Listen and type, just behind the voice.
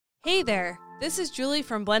Hey there, this is Julie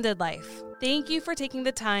from Blended Life. Thank you for taking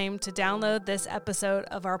the time to download this episode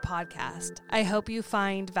of our podcast. I hope you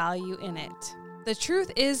find value in it. The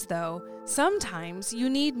truth is, though, sometimes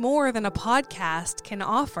you need more than a podcast can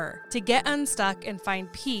offer to get unstuck and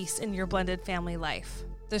find peace in your blended family life.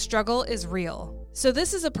 The struggle is real. So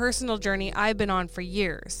this is a personal journey I've been on for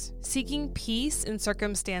years, seeking peace in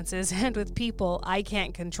circumstances and with people I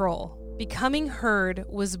can't control. Becoming Heard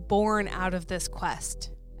was born out of this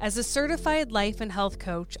quest. As a certified life and health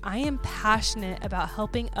coach, I am passionate about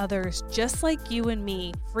helping others just like you and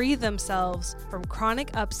me free themselves from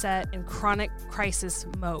chronic upset and chronic crisis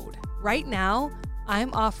mode. Right now,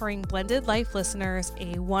 I'm offering Blended Life listeners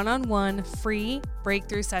a one-on-one free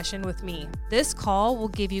breakthrough session with me. This call will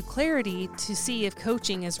give you clarity to see if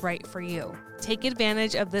coaching is right for you. Take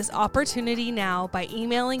advantage of this opportunity now by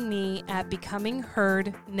emailing me at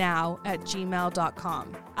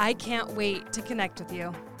becomingheardnow@gmail.com. I can't wait to connect with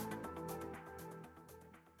you.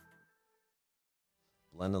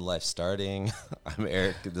 Blended Life starting. I'm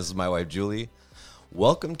Eric. This is my wife, Julie.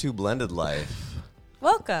 Welcome to Blended Life.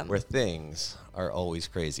 Welcome. Where things are always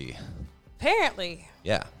crazy. Apparently.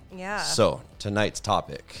 Yeah. Yeah. So tonight's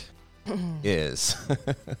topic is...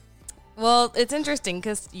 Well, it's interesting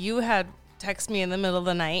because you had texted me in the middle of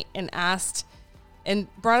the night and asked and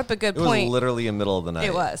brought up a good point. It was literally in the middle of the night.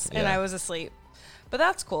 It was, and I was asleep. But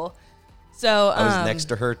that's cool. So I was next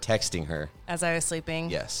to her, texting her. As I was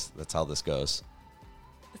sleeping. Yes, that's how this goes.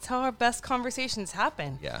 That's how our best conversations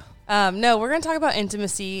happen. Yeah. No, we're going to talk about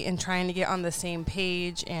intimacy and trying to get on the same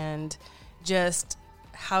page and just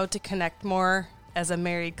how to connect more as a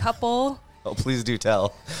married couple. Oh, please do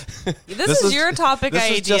tell. This is your topic idea.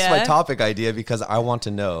 This is just my topic idea because I want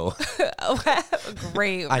to know.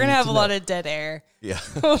 Great. We're going to have a lot of dead air. Yeah.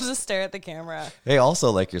 We'll just stare at the camera. Hey, also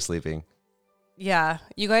like you're sleeping. Yeah.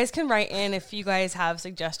 You guys can write in if you guys have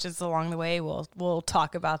suggestions along the way. We'll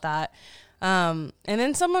talk about that. And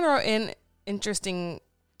then someone wrote in interesting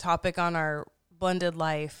topic on our Blended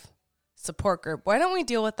Life support group. Why don't we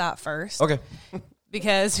deal with that first? Okay.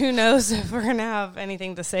 Because who knows if we're going to have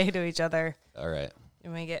anything to say to each other. All right.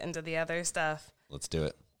 When we get into the other stuff. Let's do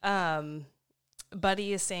it.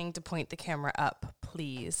 Buddy is saying to point the camera up,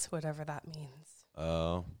 please, whatever that means.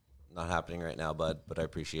 Oh, not happening right now, bud, but I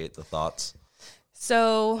appreciate the thoughts.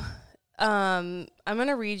 So, I'm going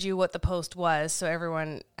to read you what the post was so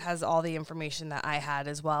everyone has all the information that I had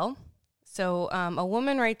as well. So a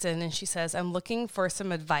woman writes in and she says, I'm looking for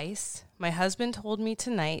some advice. My husband told me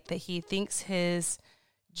tonight that he thinks his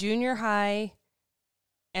junior high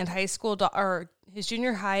and high school,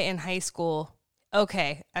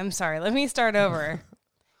 okay, I'm sorry. Let me start over.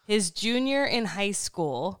 His junior in high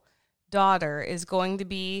school daughter is going to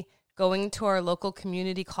be going to our local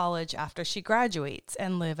community college after she graduates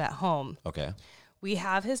and live at home. Okay. We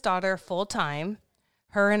have his daughter full time.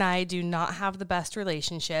 Her and I do not have the best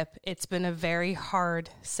relationship. It's been a very hard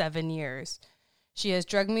 7 years. She has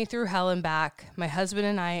drugged me through hell and back. My husband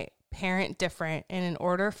and I parent different, and in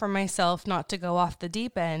order for myself not to go off the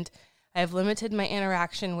deep end, I have limited my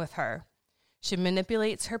interaction with her. She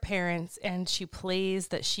manipulates her parents, and she plays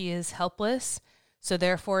that she is helpless, so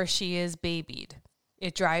therefore she is babied.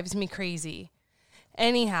 It drives me crazy.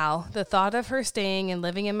 Anyhow, the thought of her staying and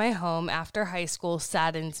living in my home after high school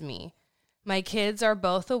saddens me. My kids are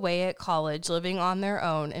both away at college, living on their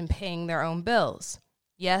own and paying their own bills.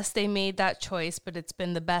 Yes, they made that choice, but it's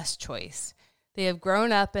been the best choice. They have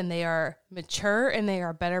grown up and they are mature and they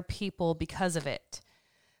are better people because of it.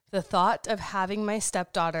 The thought of having my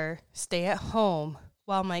stepdaughter stay at home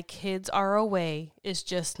while my kids are away is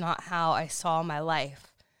just not how I saw my life.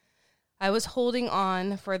 I was holding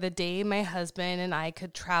on for the day my husband and I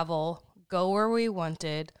could travel, go where we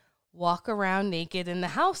wanted, walk around naked in the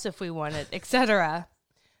house if we wanted, etc.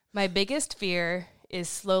 My biggest fear is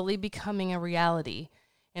slowly becoming a reality,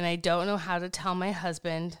 and I don't know how to tell my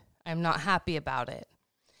husband I'm not happy about it.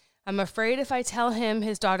 I'm afraid if I tell him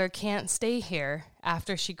his daughter can't stay here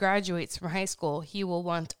after she graduates from high school, he will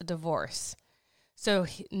want a divorce. So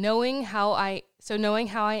knowing how I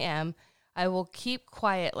am, I will keep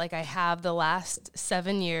quiet like I have the last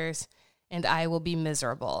 7 years, and I will be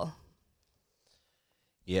miserable.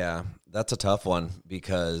 Yeah, that's a tough one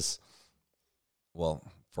because, well,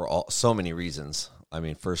 for so many reasons. I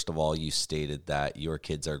mean, first of all, you stated that your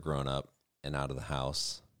kids are grown up and out of the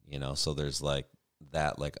house, so there's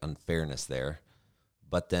that unfairness there.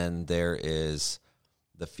 But then there is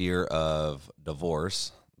the fear of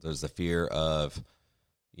divorce. There's the fear of,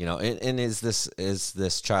 and is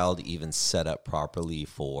this child even set up properly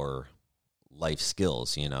for life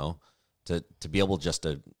skills, to be able just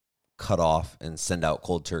to cut off and send out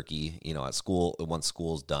cold turkey, you know, at school once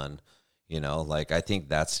school's done, you know, like I think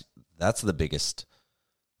that's the biggest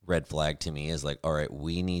red flag to me is like, all right,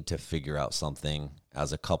 we need to figure out something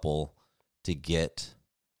as a couple to get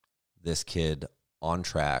this kid on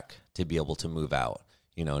track to be able to move out,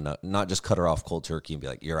 you know, not just cut her off cold turkey and be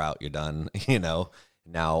like, you're out, you're done, you know.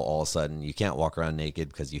 Now all of a sudden you can't walk around naked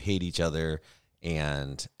because you hate each other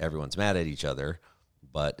and everyone's mad at each other,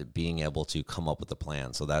 but being able to come up with a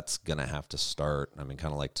plan. So that's going to have to start, I mean,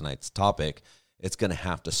 kind of like tonight's topic, it's going to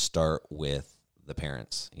have to start with the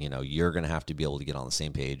parents. You know, you're going to have to be able to get on the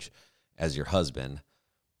same page as your husband,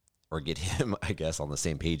 or get him, I guess, on the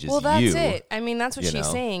same page as you. Well, that's it. I mean, that's what she's know?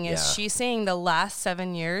 saying is Yeah. she's saying the last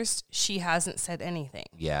 7 years, she hasn't said anything.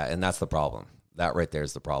 Yeah, and that's the problem. That right there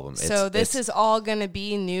is the problem. So this is all going to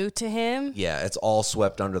be new to him. Yeah, it's all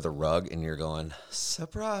swept under the rug, and you're going,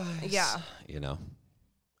 surprise. Yeah. You know?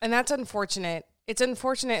 And that's unfortunate. It's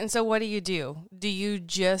unfortunate. And so what do? Do you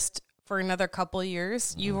just, for another couple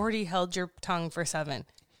years, you've already held your tongue for 7.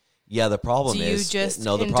 Yeah, the problem Do you is just the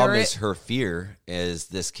endure problem it? is her fear is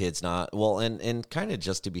this kid's not well, and kind of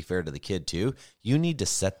just to be fair to the kid too, you need to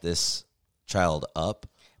set this child up.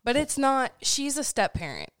 But it's not, she's a step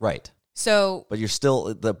parent. Right. So But you're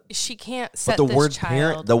still she can't set but the this word child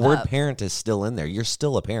parent the word up. parent is still in there. You're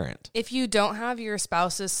still a parent. If you don't have your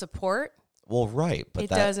spouse's support, Well, right, but it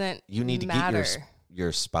doesn't you need to matter. get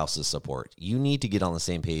your spouse's support. You need to get on the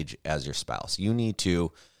same page as your spouse. You need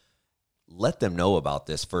to let them know about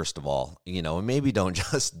this first of all, you know, and maybe don't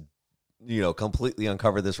just, you know, completely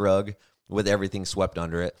uncover this rug with everything swept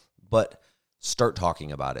under it, but start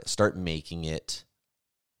talking about it. Start making it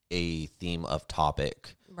a theme of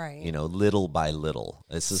topic, Right. you know, little by little.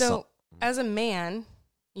 This is So as a man,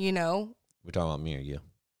 you know, we're talking about me or you.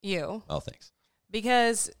 you, Oh, thanks.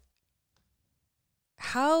 because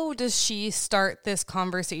how does she start this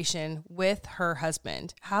conversation with her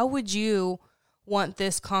husband? How would you want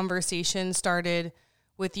this conversation started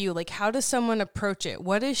with you? Like, how does someone approach it?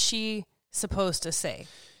 What is she supposed to say?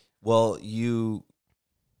 Well, you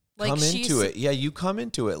Like, come into it. Yeah, you come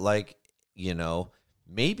into it like, you know,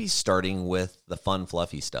 maybe starting with the fun,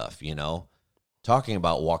 fluffy stuff, you know, talking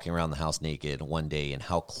about walking around the house naked one day and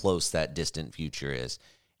how close that distant future is.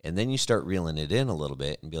 And then you start reeling it in a little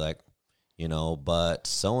bit and be like, you know, but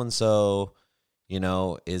so-and-so, you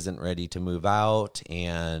know, isn't ready to move out.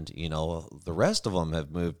 And, you know, the rest of them have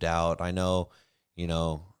moved out. I know, you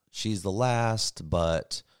know, she's the last,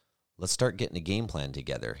 but let's start getting a game plan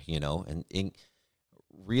together, you know, and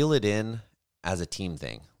reel it in as a team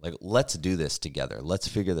thing. Like, let's do this together. Let's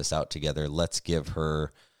figure this out together. Let's give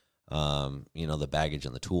her, you know, the baggage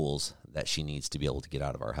and the tools that she needs to be able to get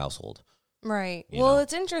out of our household. Right. You Well, know?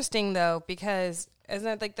 it's interesting though, because isn't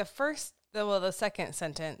it like the second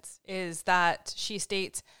sentence is that she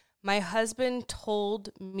states, "My husband told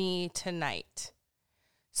me tonight."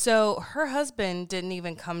 So her husband didn't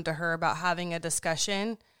even come to her about having a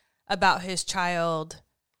discussion about his child's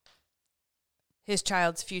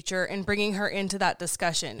future and bringing her into that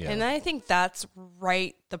discussion. Yeah. And I think that's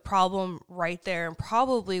right, the problem right there, and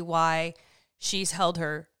probably why she's held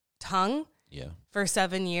her tongue Yeah. for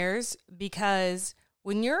 7 years, because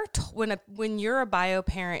when you're a bio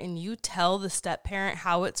parent and you tell the step parent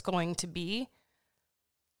how it's going to be,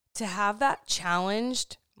 to have that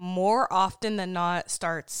challenged more often than not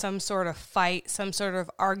starts some sort of fight, some sort of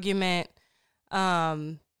argument,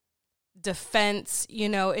 defense. You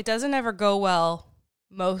know, it doesn't ever go well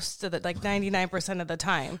most of the, like 99% of the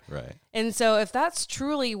time. Right. And so if that's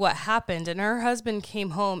truly what happened and her husband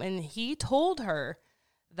came home and he told her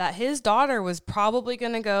that his daughter was probably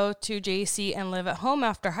going to go to JC and live at home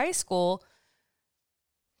after high school,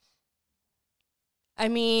 I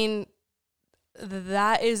mean,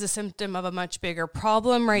 that is a symptom of a much bigger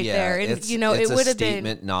problem right there. And, you know, it's it would a have been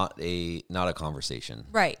statement, not a conversation.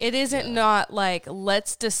 right. It isn't not like,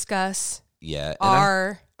 let's discuss Yeah. And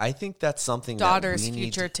our I think that's something daughter's that we need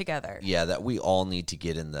future together. Yeah, that we all need to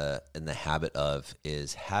get in the habit of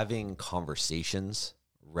is having conversations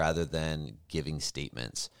rather than giving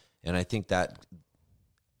statements. And I think that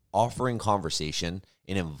offering conversation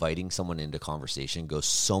and inviting someone into conversation goes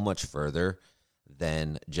so much further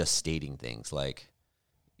than just stating things. Like,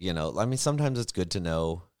 you know, I mean, sometimes it's good to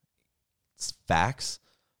know facts,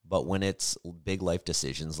 but when it's big life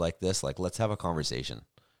decisions like this, like, let's have a conversation,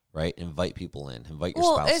 right? Invite people in, invite your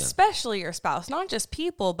spouse in. Especially your spouse, not just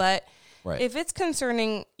people, but Right. if it's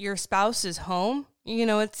concerning your spouse's home, you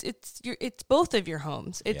know, it's both of your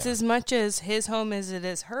homes. It's Yeah. as much as his home as it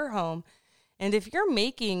is her home. And if you're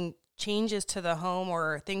making changes to the home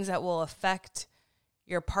or things that will affect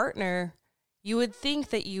your partner, you would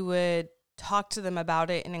think that you would talk to them about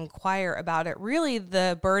it and inquire about it. Really,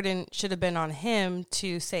 the burden should have been on him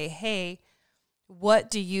to say, hey, what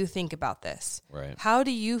do you think about this? Right. How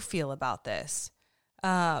do you feel about this?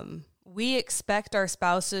 We expect our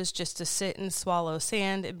spouses just to sit and swallow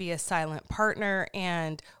sand and be a silent partner,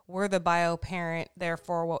 and we're the bio parent,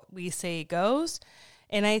 therefore what we say goes.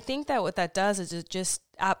 And I think that what that does is it just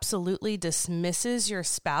absolutely dismisses your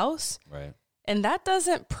spouse. Right. And that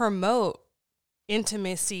doesn't promote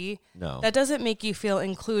intimacy. No. That doesn't make you feel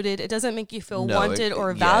included. It doesn't make you feel No, wanted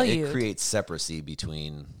or valued. It creates separacy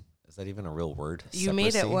between, is that even a real word? You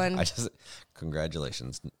made it one.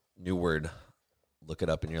 Congratulations. New word. Look it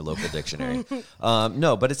up in your local dictionary.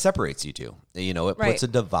 No, but it separates you two. You know, it puts a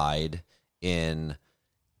divide in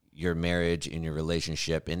your marriage, in your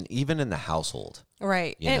relationship, and even in the household.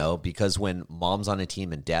 Right. You know, because when mom's on a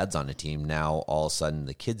team and dad's on a team, now all of a sudden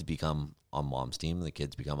the kids become on mom's team, the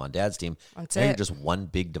kids become on dad's team. That's now it. You're just one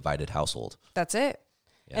big divided household. That's it.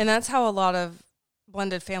 Yeah. And that's how a lot of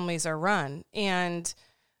blended families are run. And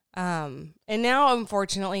now,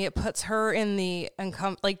 unfortunately, it puts her in the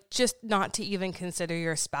just not to even consider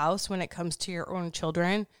your spouse when it comes to your own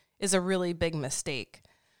children is a really big mistake.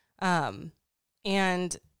 And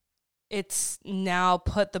it's now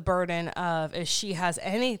put the burden of, if she has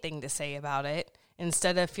anything to say about it,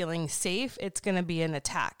 instead of feeling safe, it's going to be an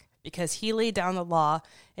attack because he laid down the law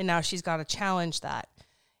and now she's got to challenge that.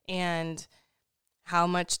 And how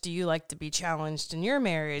much do you like to be challenged in your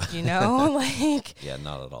marriage? You know, Yeah,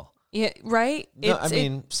 not at all. Yeah, right.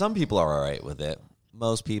 No, some people are all right with it.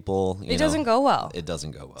 Most people, it doesn't go well. It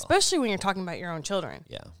doesn't go well, especially when you're talking about your own children.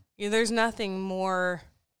 Yeah. There's nothing more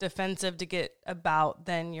defensive to get about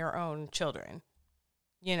than your own children.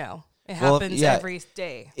 You know, it happens every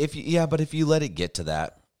day. But if you let it get to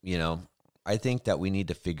that, you know, I think that we need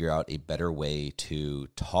to figure out a better way to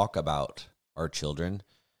talk about our children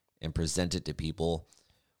and present it to people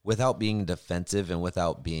without being defensive and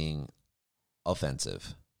without being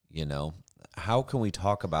offensive. You know, how can we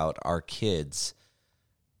talk about our kids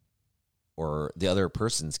or the other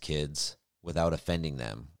person's kids without offending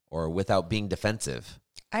them or without being defensive?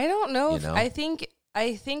 I don't know. I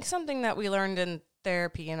think something that we learned in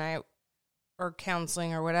therapy or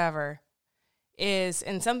counseling or whatever is,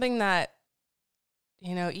 and something that,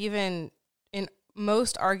 you know, even in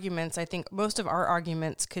most arguments, I think most of our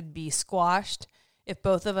arguments could be squashed if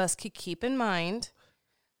both of us could keep in mind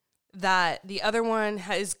that the other one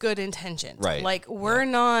has good intentions. Right. Like, we're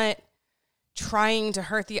not trying to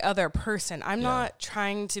hurt the other person. I'm not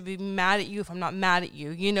trying to be mad at you if I'm not mad at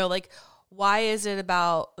you. You know, like, why is it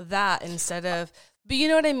about that instead of, but you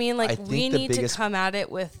know what I mean? Like, we need to come at it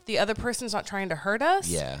with the other person's not trying to hurt us.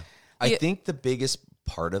 Yeah. I think the biggest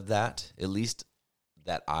part of that, at least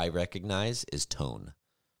that I recognize, is tone.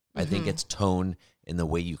 I think it's tone in the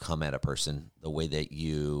way you come at a person, the way that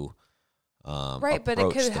you right, but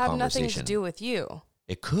it could have nothing to do with you.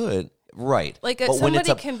 It could, right. Like,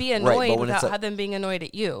 somebody can be annoyed without them being annoyed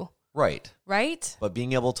at you. Right. Right? But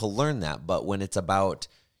being able to learn that. But when it's about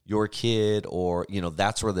your kid or, you know,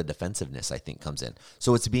 that's where the defensiveness, I think, comes in.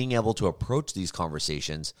 So it's being able to approach these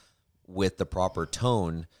conversations with the proper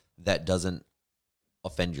tone that doesn't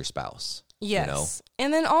offend your spouse. Yes. You know?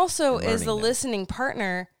 And then also is the listening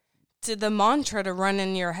partner to the mantra to run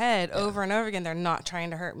in your head over and over again. They're not trying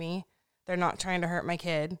to hurt me. They're not trying to hurt my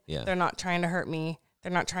kid. Yeah. They're not trying to hurt me.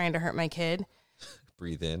 They're not trying to hurt my kid.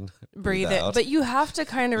 Breathe in. Breathe in. out. But you have to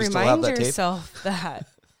kind of remind yourself that,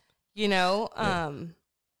 you know,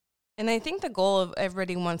 and I think the goal of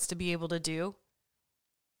everybody wants to be able to do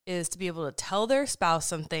is to be able to tell their spouse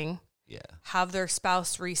something, have their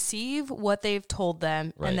spouse receive what they've told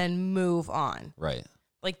them, and then move on. Right.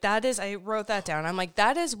 Like, that is, I wrote that down. I'm like,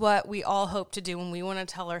 that is what we all hope to do when we want to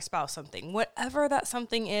tell our spouse something. Whatever that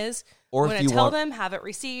something is, or we want to tell them, have it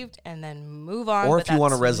received, and then move on. Or if you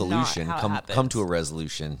want a resolution, come to a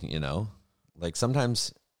resolution, you know? Like,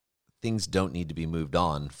 sometimes things don't need to be moved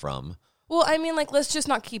on from. Well, I mean, like, let's just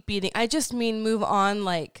not keep beating. I just mean move on,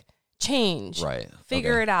 like, change. Right.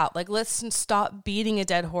 Figure it out. Like, let's stop beating a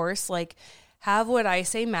dead horse. Like, have what I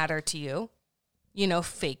say matter to you. You know,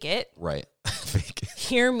 fake it. Right. Fake it.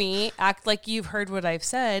 Hear me. Act like you've heard what I've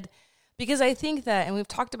said. Because I think that, and we've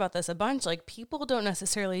talked about this a bunch, like, people don't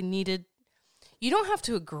necessarily you don't have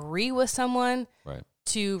to agree with someone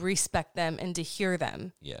to respect them and to hear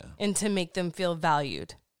them. Yeah. And to make them feel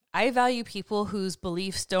valued. I value people whose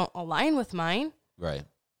beliefs don't align with mine. Right.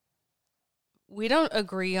 We don't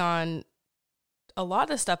agree on a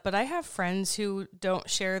lot of stuff, but I have friends who don't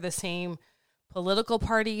share the same political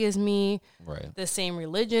party as me, the same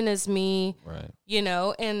religion as me, you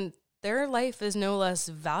know, and their life is no less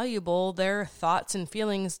valuable. Their thoughts and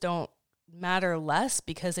feelings don't matter less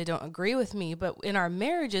because they don't agree with me. But in our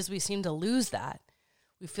marriages, we seem to lose that.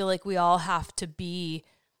 We feel like we all have to be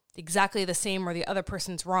exactly the same or the other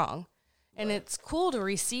person's wrong. And Right. it's cool to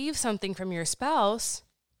receive something from your spouse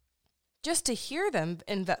just to hear them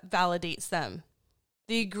and validates them.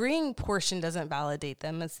 The agreeing portion doesn't validate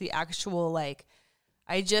them. It's the actual, like,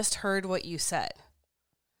 I just heard what you said.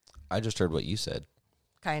 I just heard what you said.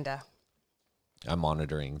 Kinda. I'm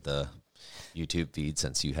monitoring the YouTube feed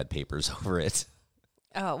since you had papers over it.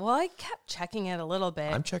 Oh, well, I kept checking it a little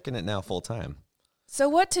bit. I'm checking it now full time. So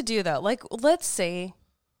what to do, though? Like, let's say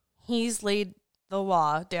he's laid the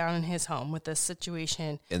law down in his home with this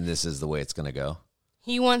situation. And this is the way it's going to go.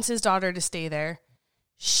 He wants his daughter to stay there.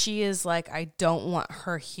 She is like, I don't want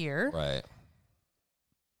her here. Right.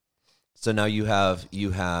 So now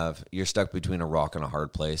you're stuck between a rock and a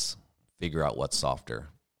hard place. Figure out what's softer.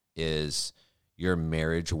 Is your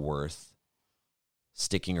marriage worth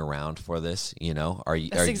sticking around for this? You know,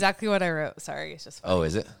 That's exactly what I wrote. Sorry, it's just funny. Oh,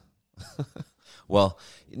 is it? Well,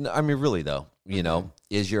 I mean, really though, you know,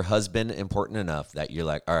 is your husband important enough that you're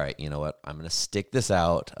like, all right, you know what? I'm going to stick this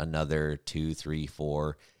out another 2, 3,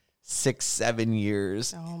 4, 6, 7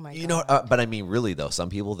 years. Oh my God. You know, but I mean, really though, some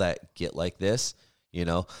people that get like this, you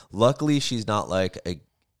know, luckily she's not like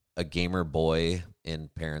a gamer boy in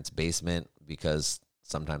parents' basement, because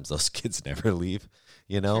sometimes those kids never leave,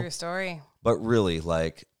 you know? True story. But really,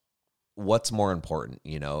 like, what's more important,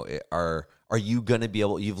 you know? Are you going to be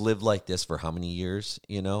able, you've lived like this for how many years,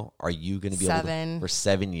 you know? Are you going to be able to, for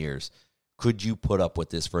 7 years? Could you put up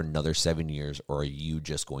with this for another 7 years, or are you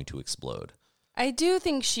just going to explode? I do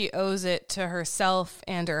think she owes it to herself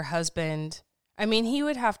and her husband. I mean, he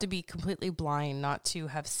would have to be completely blind not to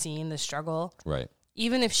have seen the struggle. Right.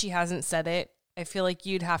 Even if she hasn't said it, I feel like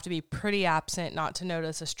you'd have to be pretty absent not to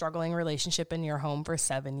notice a struggling relationship in your home for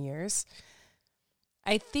 7 years.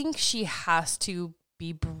 I think she has to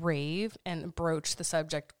be brave and broach the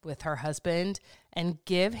subject with her husband and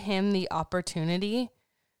give him the opportunity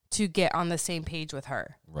to get on the same page with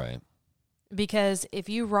her. Right. Because if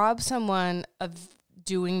you rob someone of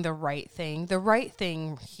doing the right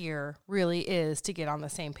thing here really is to get on the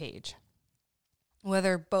same page.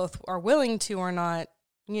 Whether both are willing to or not,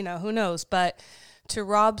 you know, who knows? But to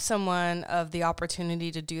rob someone of the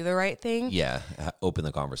opportunity to do the right thing. Yeah. Open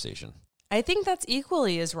the conversation. I think that's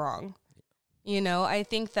equally as wrong. You know, I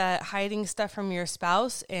think that hiding stuff from your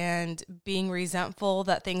spouse and being resentful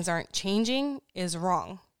that things aren't changing is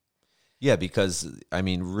wrong. Yeah, because, I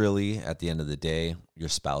mean, really, at the end of the day, your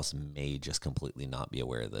spouse may just completely not be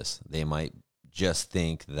aware of this. They might just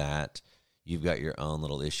think that you've got your own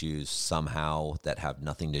little issues somehow that have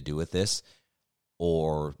nothing to do with this,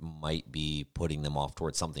 or might be putting them off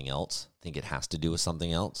towards something else, think it has to do with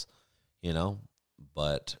something else, you know?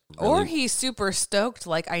 But really, or he's super stoked,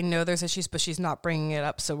 like, I know there's issues, but she's not bringing it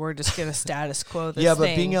up, so we're just going to status quo this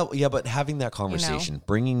thing. But having that conversation,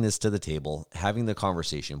 bringing this to the table, having the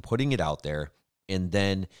conversation, putting it out there, and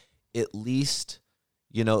then at least,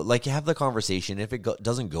 you know, like, have the conversation. If it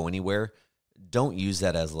doesn't go anywhere, don't use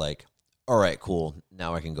that as like, all right, cool,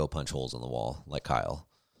 now I can go punch holes in the wall, like Kyle,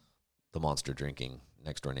 the monster drinking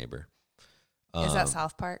next door neighbor. Is that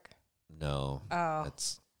South Park? No. Oh.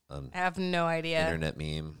 That's I have no idea. internet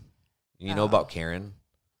meme. You know about Karen?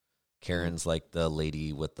 Karen's like the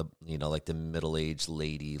lady with the, you know, like the middle-aged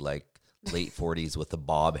lady, like late 40s with the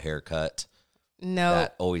bob haircut. No.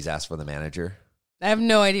 That always asks for the manager. I have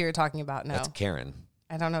no idea what you're talking about. No. That's Karen.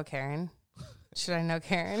 I don't know Karen. Should I know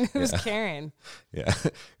Karen? Who's Karen? Yeah.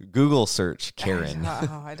 Google search Karen.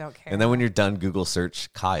 I don't care. And then when you're done, Google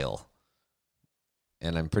search Kyle.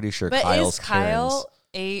 And I'm pretty sure but Kyle's is Kyle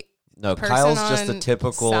Karen's. a No, person Kyle's just on the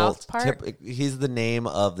typical. South Park? He's the name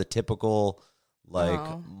of the typical, like,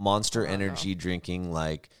 Oh. Monster I don't Energy drinking,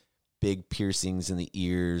 like, big piercings in the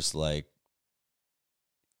ears, like,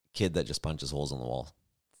 kid that just punches holes in the wall.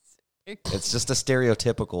 It's just a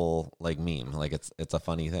stereotypical, like, meme. Like, it's a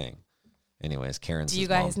funny thing. Anyways, Karen's. Do you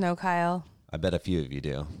guys know Kyle? I bet a few of you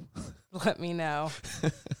do. Let me know.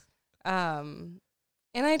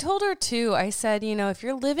 And I told her too, I said, you know, if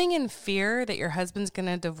you're living in fear that your husband's going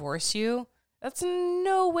to divorce you, that's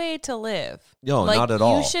no way to live. No, not at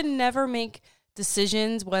all. You should never make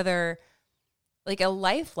decisions, whether, like, a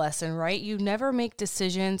life lesson, right? You never make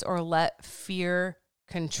decisions or let fear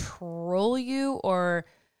control you or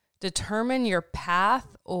determine your path,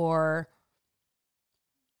 or,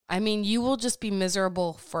 I mean, you will just be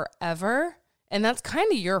miserable forever. And that's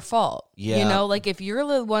kind of your fault. Yeah. You know, like if you're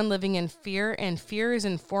the one living in fear and fear is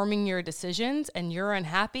informing your decisions and you're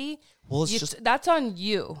unhappy, well, it's that's on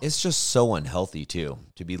you. It's just so unhealthy too,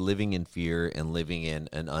 to be living in fear and living in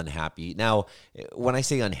an unhappy. Now, when I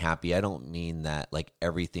say unhappy, I don't mean that like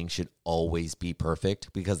everything should always be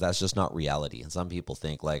perfect, because that's just not reality. And some people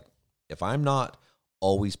think like, if I'm not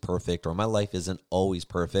always perfect or my life isn't always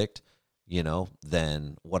perfect, you know,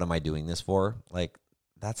 then what am I doing this for? Like,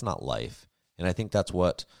 that's not life. And I think that's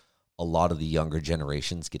what a lot of the younger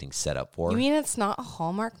generation's getting set up for. You mean it's not a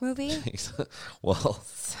Hallmark movie? Well,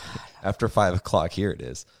 after 5 o'clock here it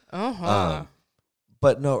is. Uh-huh.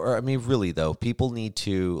 But no, I mean, really though, people need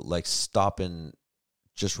to like stop and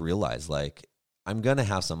just realize like, I'm going to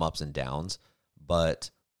have some ups and downs,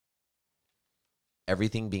 but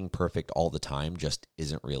everything being perfect all the time just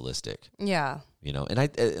isn't realistic. Yeah. You know, and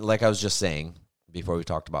like I was just saying before we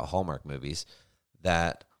talked about Hallmark movies,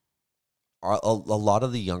 that a lot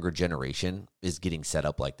of the younger generation is getting set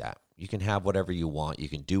up like that. You can have whatever you want. You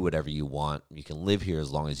can do whatever you want. You can live here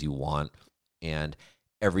as long as you want. And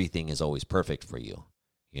everything is always perfect for you,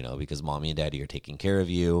 you know, because mommy and daddy are taking care of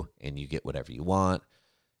you and you get whatever you want,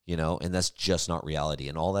 you know, and that's just not reality.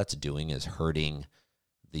 And all that's doing is hurting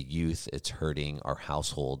the youth. It's hurting our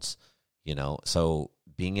households, you know. So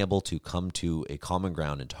being able to come to a common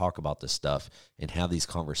ground and talk about this stuff and have these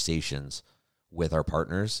conversations with our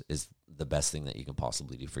partners is the best thing that you can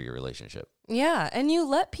possibly do for your relationship. Yeah, and you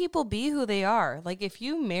let people be who they are. Like if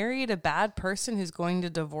you married a bad person who's going to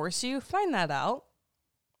divorce you, find that out.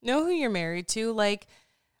 Know who you're married to. Like,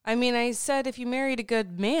 I mean, I said if you married a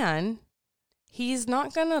good man, he's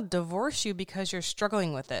not going to divorce you because you're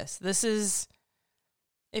struggling with this.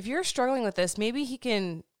 If you're struggling with this, maybe he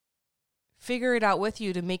can figure it out with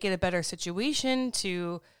you to make it a better situation,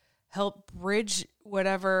 to help bridge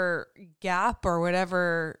whatever gap or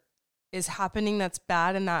whatever is happening that's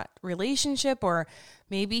bad in that relationship. Or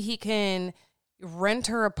maybe he can rent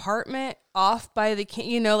her apartment off by the,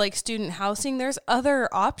 you know, like student housing. There's other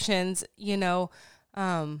options, you know,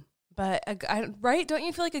 but right? Don't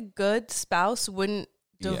you feel like a good spouse wouldn't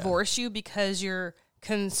divorce you because you're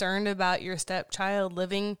concerned about your stepchild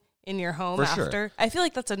living in your home For after? sure. I feel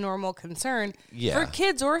like that's a normal concern Yeah. for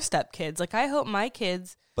kids or stepkids. Like I hope my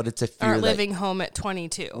kids But it's a fear aren't that, living home at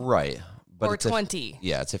 22 right. But or it's 20.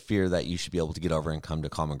 Yeah, it's a fear that you should be able to get over and come to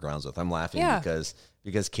common grounds with. I'm laughing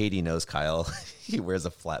because Katie knows Kyle. He wears a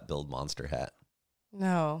flat-billed monster hat.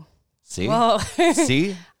 No. See? Well,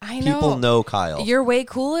 See? I know. People know Kyle. You're way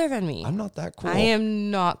cooler than me. I'm not that cool. I am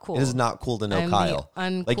not cool. It is not cool to know I'm the Kyle.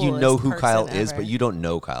 Like, you uncoolest know who Kyle person is, ever. but you don't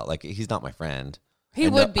know Kyle. Like, he's not my friend. He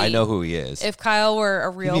would be. I know who he is. If Kyle were a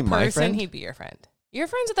real be my person, friend? he'd be your friend. You're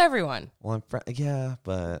friends with everyone. Well, yeah,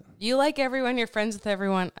 but You like everyone. You're friends with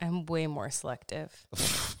everyone. I'm way more selective.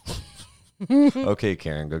 okay,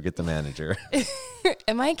 Karen, go get the manager.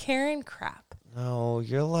 Am I Karen? Crap. No,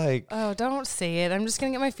 you're like, Oh, don't say it. I'm just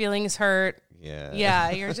going to get my feelings hurt. yeah.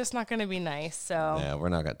 Yeah, you're just not going to be nice. So, Yeah, we're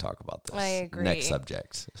not going to talk about this. I agree. Next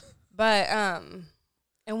subject. but,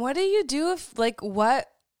 and what do you do if, like, what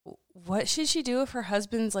should she do if her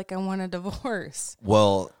husband's like, I want a divorce?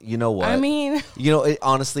 Well, you know what? I mean, you know,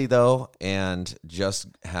 honestly, though, and just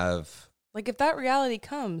have, like, if that reality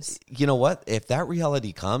comes, you know what? If that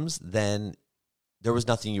reality comes, then there was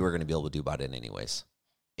nothing you were going to be able to do about it anyways.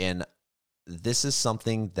 And this is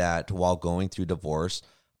something that while going through divorce,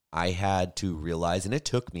 I had to realize, and it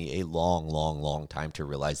took me a long, long, long time to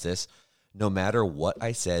realize this. No matter what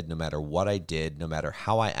I said, no matter what I did, no matter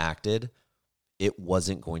how I acted, it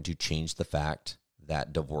wasn't going to change the fact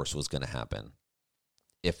that divorce was going to happen.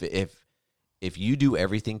 If you do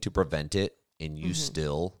everything to prevent it and you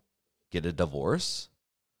still get a divorce,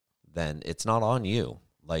 then it's not on you.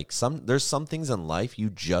 Like there's some things in life you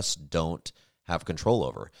just don't have control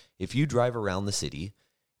over. If you drive around the city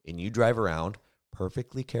and you drive around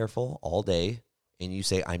perfectly careful all day and you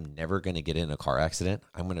say, I'm never going to get in a car accident,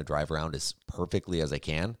 I'm going to drive around as perfectly as I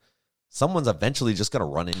can, someone's eventually just going to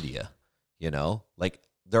run into you. You know, like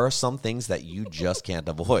there are some things that you just can't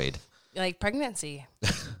avoid. like pregnancy.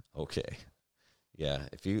 Okay. Yeah.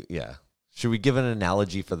 Should we give an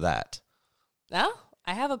analogy for that? No,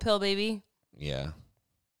 I have a pill baby. Yeah.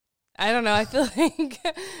 I don't know. I feel like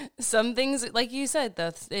some things, like you said,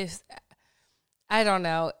 I don't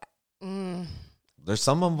know. There's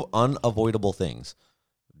some unavoidable things.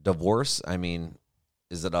 Divorce, I mean,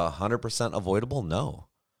 is it 100% avoidable? No.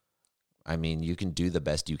 I mean, you can do the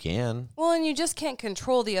best you can. Well, and you just can't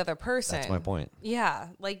control the other person. That's my point. Yeah,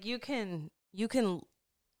 like you can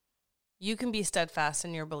be steadfast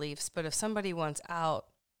in your beliefs, but if somebody wants out,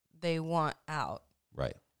 they want out.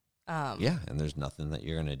 Right. Yeah, and there's nothing that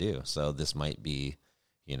you're going to do. So this might be,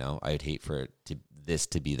 I'd hate for this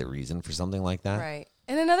to be the reason for something like that. Right.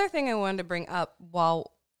 And another thing I wanted to bring up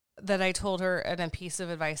that I told her in a piece of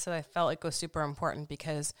advice that I felt like was super important,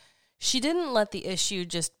 because she didn't let the issue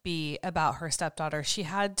just be about her stepdaughter. She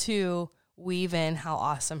had to weave in how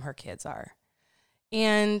awesome her kids are.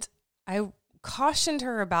 And I cautioned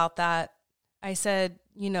her about that. I said,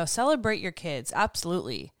 celebrate your kids.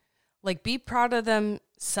 Absolutely. Like, be proud of them,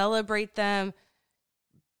 celebrate them,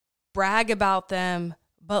 brag about them,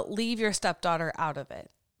 but leave your stepdaughter out of it.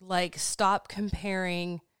 Like, stop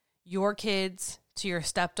comparing your kids to your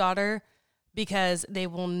stepdaughter, because they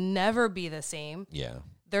will never be the same. Yeah.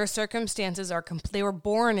 Their circumstances they were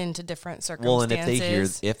born into different circumstances. Well, and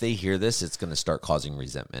if they hear this, it's going to start causing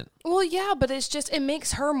resentment. Well, yeah, but it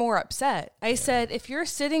makes her more upset. I said, if you're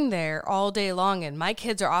sitting there all day long and my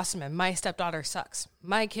kids are awesome and my stepdaughter sucks,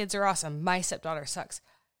 my kids are awesome, my stepdaughter sucks,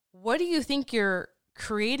 what do you think you're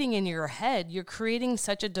creating in your head? You're creating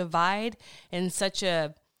such a divide and such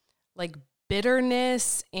a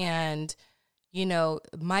bitterness, and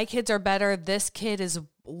my kids are better, this kid is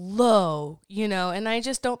low, and I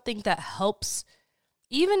just don't think that helps.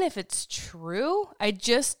 Even if it's true, I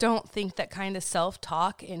just don't think that kind of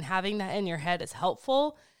self-talk and having that in your head is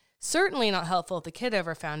helpful. Certainly not helpful if the kid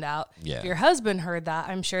ever found out. Yeah. If your husband heard that,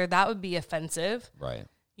 I'm sure that would be offensive. Right.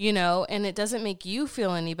 And it doesn't make you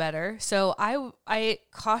feel any better. So I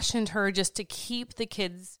cautioned her just to keep the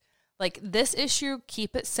kids, like, this issue,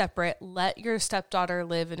 keep it separate. Let your stepdaughter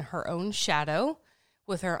live in her own shadow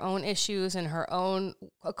with her own issues and her own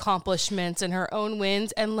accomplishments and her own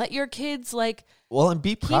wins, and let your kids and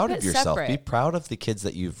be proud of yourself. Separate. Be proud of the kids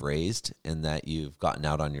that you've raised and that you've gotten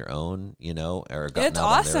out on your own, or gotten it's out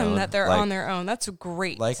awesome on their own. that they're on their own. That's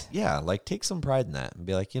great. Take some pride in that and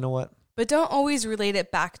be like, you know what? But don't always relate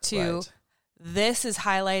it back to, Right. This is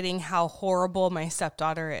highlighting how horrible my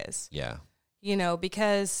stepdaughter is. Yeah.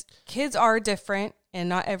 Because kids are different, and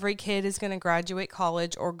not every kid is going to graduate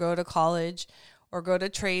college or go to college or go to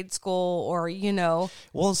trade school or,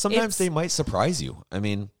 Well, sometimes they might surprise you. I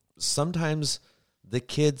mean, sometimes the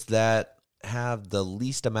kids that have the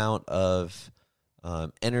least amount of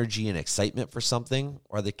energy and excitement for something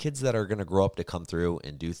are the kids that are going to grow up to come through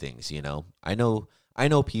and do things. I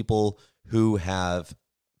know people who have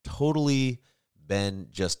totally been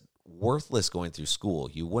just worthless going through school.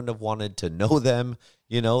 You wouldn't have wanted to know them,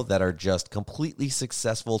 that are just completely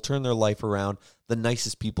successful, turn their life around, the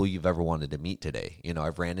nicest people you've ever wanted to meet today.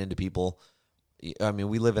 I've ran into people. I mean,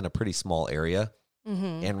 we live in a pretty small area,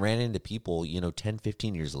 and ran into people, 10,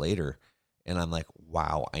 15 years later. And I'm like,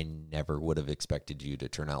 wow, I never would have expected you to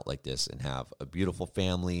turn out like this and have a beautiful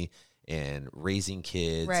family and raising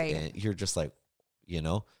kids. Right. And you're just like,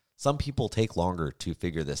 some people take longer to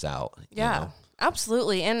figure this out. Yeah,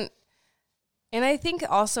 absolutely. And I think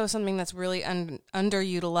also something that's really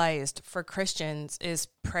underutilized for Christians is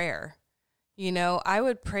prayer. I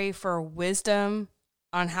would pray for wisdom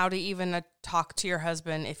on how to even talk to your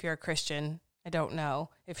husband if you're a Christian. I don't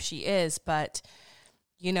know if she is, but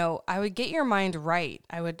I would get your mind right.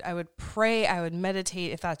 I would pray, I would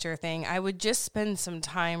meditate if that's your thing. I would just spend some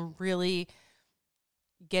time really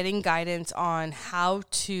getting guidance on how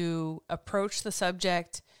to approach the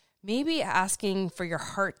subject, maybe asking for your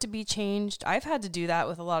heart to be changed. I've had to do that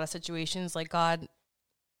with a lot of situations, like, God,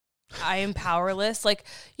 I am powerless.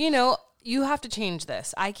 You have to change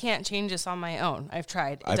this. I can't change this on my own. I've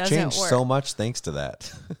tried. It doesn't changed work. so much thanks to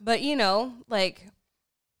that. But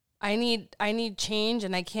I need change,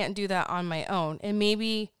 and I can't do that on my own. And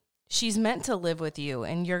maybe she's meant to live with you,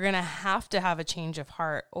 and you're going to have a change of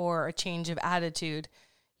heart or a change of attitude.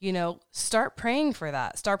 Start praying for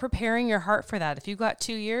that. Start preparing your heart for that. If you've got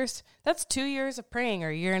 2 years, that's 2 years of praying, or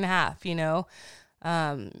a year and a half,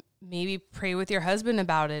 maybe pray with your husband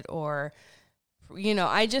about it, or,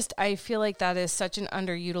 I feel like that is such an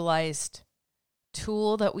underutilized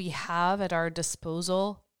tool that we have at our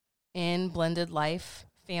disposal in blended life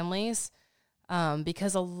families,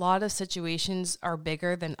 because a lot of situations are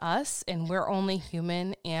bigger than us, and we're only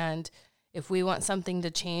human. And if we want something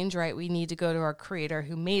to change, right, we need to go to our Creator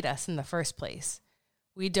who made us in the first place.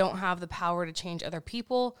 We don't have the power to change other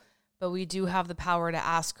people, but we do have the power to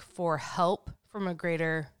ask for help from a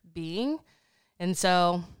greater being. And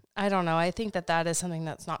so, I don't know. I think that is something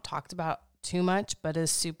that's not talked about too much, but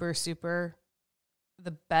is super, super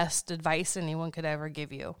the best advice anyone could ever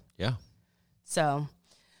give you. Yeah. So,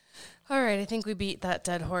 all right. I think we beat that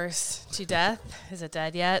dead horse to death. Is it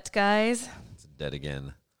dead yet, guys? It's dead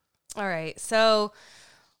again. All right. So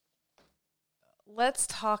let's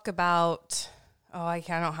talk about, I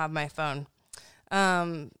don't have my phone.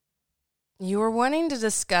 You were wanting to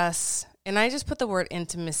discuss, and I just put the word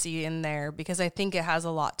intimacy in there because I think it has a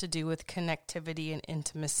lot to do with connectivity and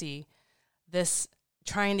intimacy. This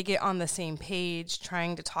trying to get on the same page,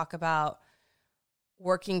 trying to talk about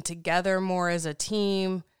working together more as a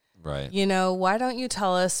team. Right. You know, why don't you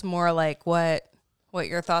tell us more like what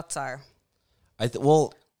your thoughts are? I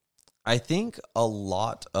think a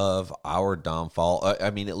lot of our downfall, I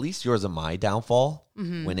mean, at least yours and my downfall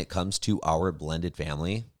when it comes to our blended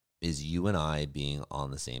family is you and I being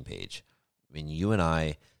on the same page. I mean, you and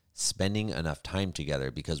I spending enough time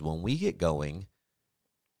together, because when we get going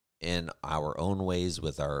in our own ways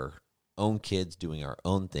with our own kids doing our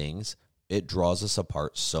own things, it draws us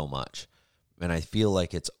apart so much. And I feel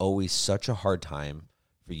like it's always such a hard time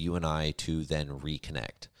for you and I to then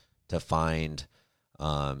reconnect, to find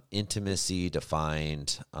intimacy, to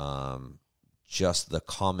find just the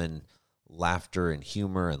common laughter and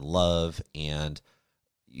humor and love, and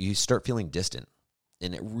you start feeling distant.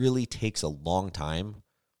 And it really takes a long time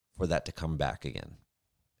for that to come back again.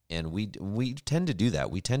 And we tend to do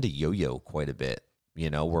that. We tend to yo-yo quite a bit, you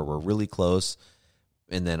know, where we're really close,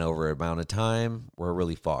 and then over an amount of time, we're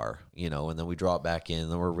really far, you know, and then we drop back in,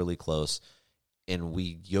 and then we're really close, and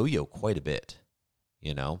we yo-yo quite a bit,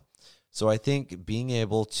 you know. So I think being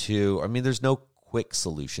able to, I mean, there's no quick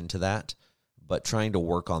solution to that, but trying to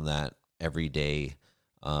work on that every day,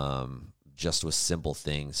 just with simple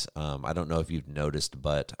things. I don't know if you've noticed,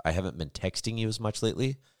 but I haven't been texting you as much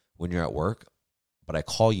lately when you're at work, but I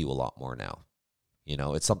call you a lot more now. You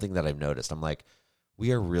know, it's something that I've noticed. I'm like,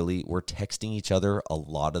 we're texting each other a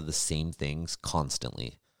lot of the same things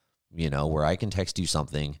constantly, you know, where I can text you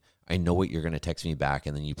something, I know what you're going to text me back,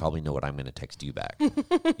 and then you probably know what I'm going to text you back.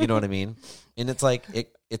 You know what I mean? And it's like,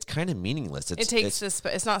 it's kind of meaningless.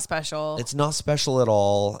 It's not special. It's not special at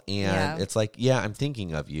all. And Yeah. It's like, yeah, I'm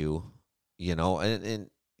thinking of you, you know, and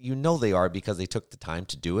you know they are because they took the time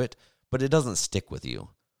to do it, but it doesn't stick with you,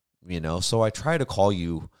 you know? So I try to call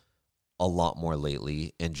you a lot more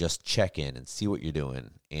lately and just check in and see what you're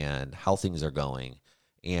doing and how things are going.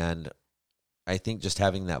 And I think just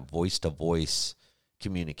having that voice-to-voice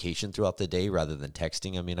communication throughout the day rather than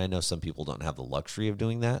texting. I mean, I know some people don't have the luxury of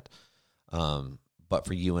doing that. But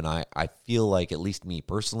for you and I feel like, at least me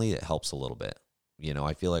personally, it helps a little bit. You know,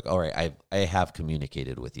 I feel like, all right, I have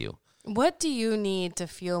communicated with you. What do you need to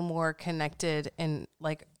feel more connected and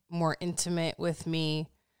like more intimate with me?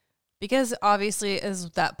 Because obviously, is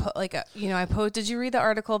that did you read the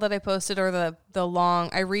article that I posted, or I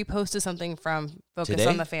reposted something from Focus Today?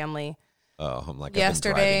 on the Family? Oh, I'm like,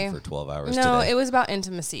 yesterday. I've been driving for 12 hours No, today. It was about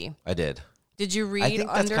intimacy. I did. Did you read I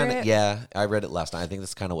think that's under it? Yeah, I read it last night. I think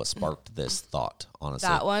that's kind of what sparked this thought, honestly.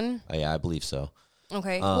 That one? Yeah, I believe so.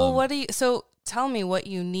 Okay. So tell me what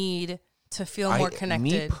you need to feel more connected.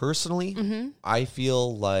 Me personally, I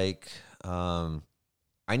feel like I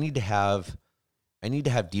need to have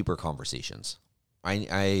deeper conversations.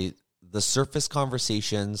 The surface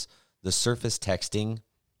conversations, the surface texting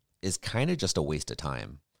is kind of just a waste of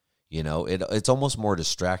time. You know, it's almost more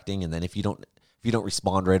distracting. And then if you don't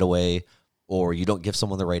respond right away, or you don't give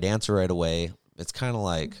someone the right answer right away, it's kind of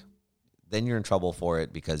like, then you're in trouble for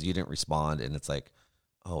it because you didn't respond. And it's like,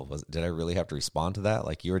 oh, did I really have to respond to that?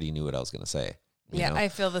 Like, you already knew what I was going to say. You know? I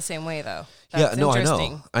feel the same way though.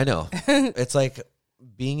 I know. It's like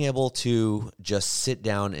being able to just sit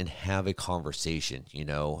down and have a conversation, you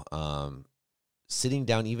know, sitting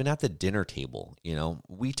down even at the dinner table. You know,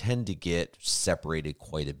 we tend to get separated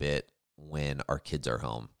quite a bit when our kids are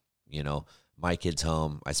home. You know, my kid's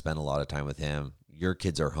home, I spend a lot of time with him. Your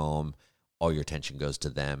kids are home, all your attention goes to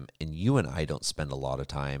them. And you and I don't spend a lot of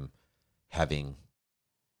time having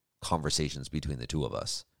conversations between the two of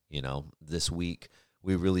us. You know, this week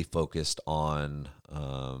we really focused on,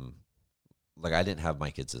 I didn't have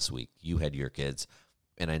my kids this week. You had your kids,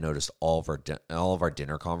 and I noticed all of our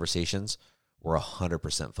dinner conversations were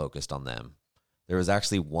 100% focused on them. There was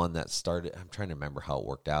actually one that started, I'm trying to remember how it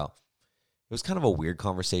worked out. It was kind of a weird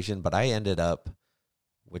conversation, but I ended up,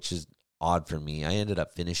 which is odd for me,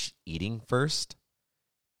 finished eating first,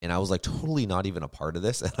 and I was like totally not even a part of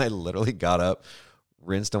this, and I literally got up,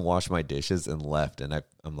 rinsed and washed my dishes, and left, and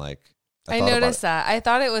I'm like, I noticed that. I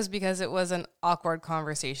thought it was because it was an awkward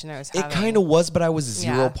conversation I was having. It kind of was, but I was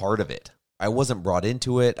zero part of it. I wasn't brought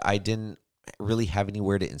into it. I didn't really have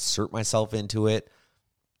anywhere to insert myself into it.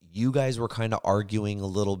 You guys were kind of arguing a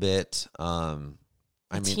little bit.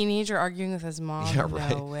 Teenager arguing with his mom? Yeah,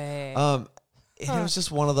 right. No way. And it was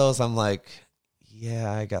just one of those, I'm like,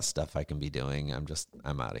 yeah, I got stuff I can be doing.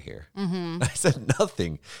 I'm out of here. Mm-hmm. I said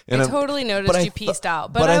nothing. And I totally noticed you pieced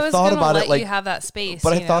out. But I was going to let you have that space.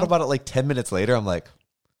 But I thought about it like 10 minutes later. I'm like,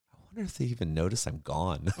 I wonder if they even notice I'm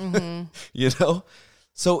gone. Mm-hmm. You know?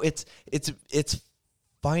 So it's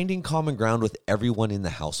finding common ground with everyone in the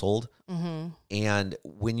household. Mm-hmm. And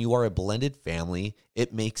when you are a blended family,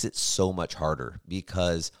 it makes it so much harder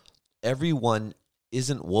because everyone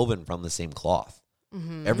isn't woven from the same cloth.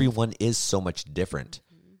 Mm-hmm. Everyone is so much different,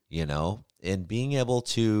 you know? And being able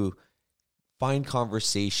to find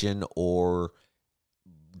conversation or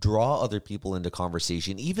draw other people into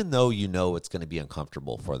conversation, even though you know it's going to be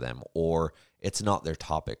uncomfortable for them or it's not their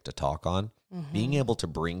topic to talk on, being able to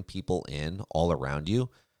bring people in all around you,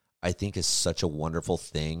 I think is such a wonderful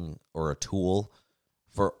thing or a tool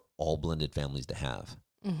for all blended families to have,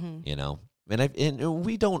 you know? And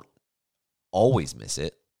we don't always miss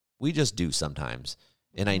it. We just do sometimes.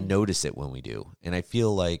 And I notice it when we do. And I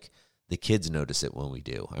feel like the kids notice it when we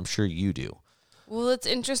do. I'm sure you do. Well, it's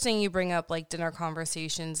interesting you bring up like dinner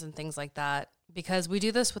conversations and things like that because we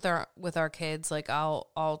do this with our kids. Like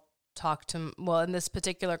I'll talk to, well, in this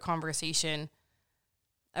particular conversation,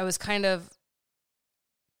 I was kind of,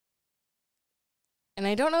 and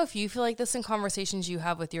I don't know if you feel like this in conversations you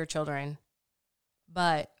have with your children,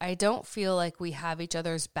 but I don't feel like we have each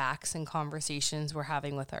other's backs in conversations we're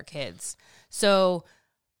having with our kids. So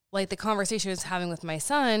like the conversation I was having with my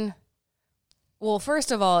son, well,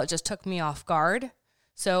 first of all, it just took me off guard.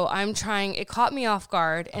 So it caught me off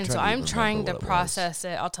guard. And so I'm trying to process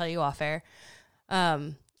it. I'll tell you off air.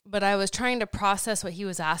 But I was trying to process what he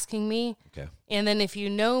was asking me. Okay. And then if you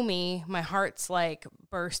know me, my heart's like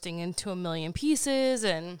bursting into a million pieces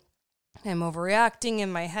and I'm overreacting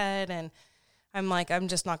in my head. And I'm like, I'm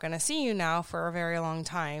just not going to see you now for a very long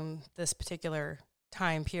time, this particular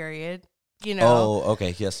time period. You know? Oh,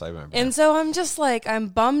 okay. Yes, I remember. And so I'm just like, I'm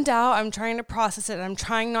bummed out. I'm trying to process it. I'm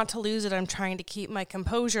trying not to lose it. I'm trying to keep my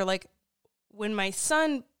composure. Like when my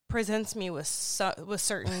son presents me with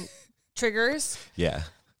certain triggers, yeah,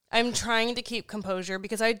 I'm trying to keep composure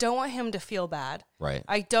because I don't want him to feel bad. Right.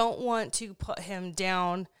 I don't want to put him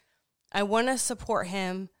down. I want to support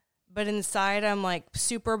him, but inside I'm like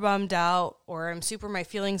super bummed out or my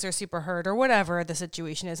feelings are super hurt or whatever the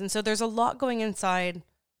situation is. And so there's a lot going inside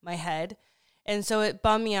my head. And so it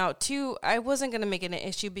bummed me out too. I wasn't going to make it an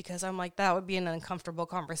issue because I'm like, that would be an uncomfortable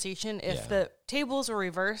conversation. If the tables were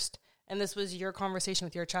reversed and this was your conversation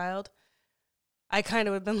with your child, I kind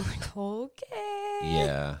of would have been like, okay.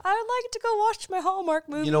 Yeah. I would like to go watch my Hallmark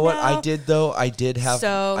movie. You know what now. I did though? I did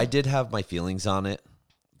have my feelings on it.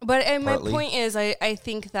 But my point is, I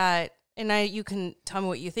think that, and you can tell me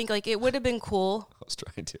what you think. Like, it would have been cool. I was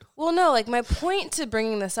trying to. Well, no, like my point to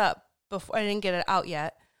bringing this up before I didn't get it out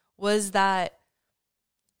yet was that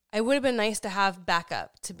it would have been nice to have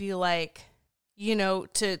backup to be like, you know,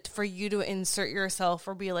 for you to insert yourself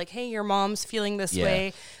or be like, hey, your mom's feeling this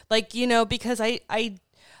way. Like, you know, because I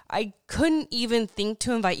couldn't even think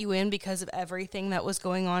to invite you in because of everything that was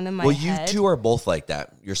going on in my head. Well, you two are both like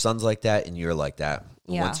that. Your son's like that and you're like that.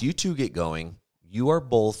 Yeah. Once you two get going, you are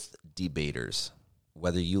both debaters.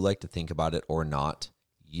 Whether you like to think about it or not,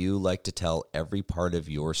 you like to tell every part of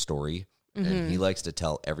your story. And he likes to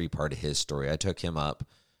tell every part of his story. I took him up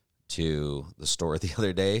to the store the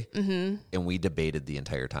other day, and we debated the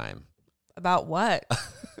entire time. About what?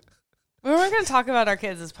 We weren't going to talk about our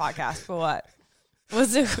kids' this podcast, but what?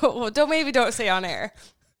 Was it? Well, don't say on air.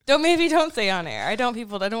 Don't say on air. I don't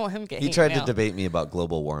want him to get. He tried to debate me about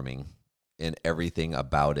global warming and everything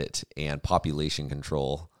about it and population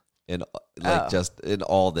control and just in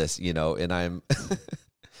all this, you know. And I'm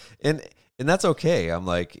and that's okay. I'm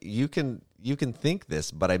like, you can think this,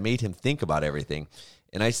 but I made him think about everything.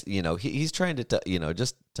 And he's trying to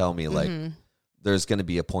just tell me like there's going to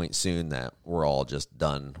be a point soon that we're all just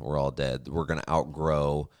done. We're all dead. We're going to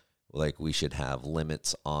outgrow. Like we should have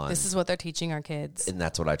limits on. This is what they're teaching our kids. And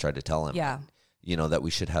that's what I tried to tell him. Yeah. You know, that we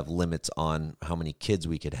should have limits on how many kids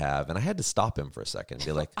we could have. And I had to stop him for a second and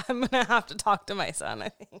be like, I'm going to have to talk to my son, I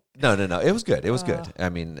think. No. It was good. It was good. I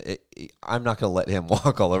mean, I'm not going to let him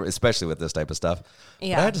walk all over, especially with this type of stuff.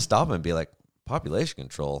 Yeah. But I had to stop him and be like, population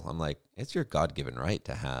control. I'm like, it's your God-given right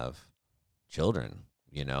to have children.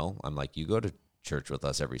 You know, I'm like, you go to church with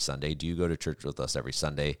us every Sunday. Do you go to church with us every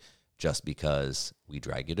Sunday just because we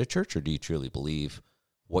drag you to church, or do you truly believe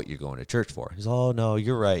what you're going to church for? He's, oh, no,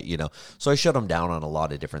 you're right, you know. So I shut him down on a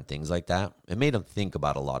lot of different things like that. It made him think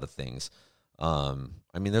about a lot of things. I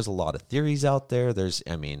mean, there's a lot of theories out there.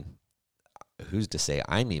 Who's to say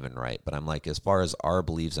I'm even right? But I'm like, as far as our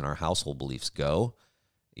beliefs and our household beliefs go,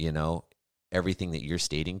 you know, everything that you're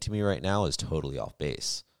stating to me right now is totally off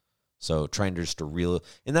base. So trying to just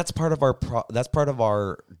and that's part of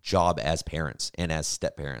our job as parents and as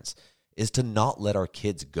step parents, is to not let our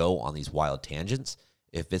kids go on these wild tangents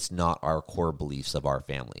if it's not our core beliefs of our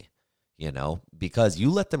family. because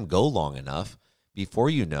you let them go long enough before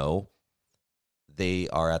you know they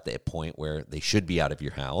are at the point where they should be out of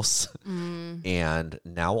your house. And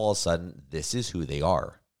now all of a sudden, this is who they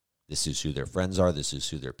are. This is who their friends are. This is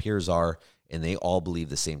who their peers are. And they all believe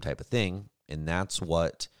the same type of thing. And that's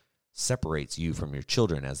what separates you from your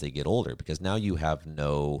children as they get older, because now you have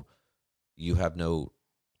no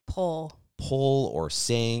pull or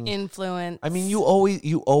saying, influence. I mean, you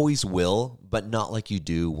always will, but not like you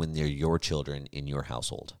do when they're your children in your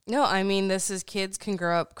household. No, I mean, kids can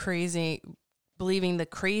grow up crazy, believing the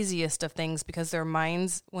craziest of things because their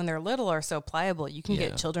minds, when they're little, are so pliable. You can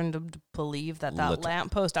get children to believe that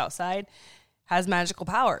lamppost outside has magical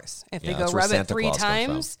powers. If they go rub it 3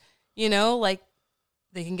 times, like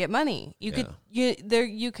they can get money. You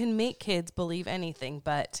can make kids believe anything,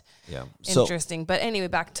 but interesting. But anyway,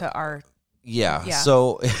 back to our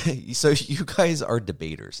So you guys are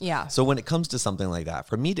debaters. Yeah. So when it comes to something like that,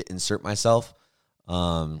 for me to insert myself,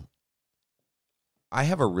 I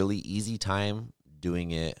have a really easy time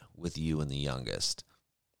doing it with you and the youngest.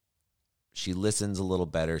 She listens a little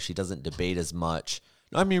better. She doesn't debate as much.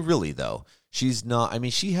 I mean, really, though. She's not, I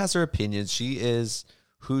mean, she has her opinions. She is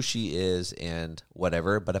who she is and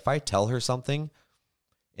whatever. But if I tell her something,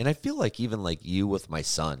 and I feel like even like you with my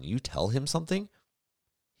son, you tell him something,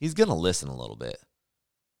 he's going to listen a little bit.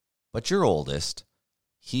 But your oldest,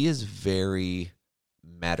 he is very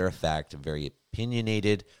matter of fact, very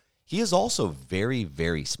opinionated. He is also very,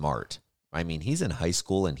 very smart. I mean, he's in high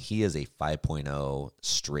school and he is a 5.0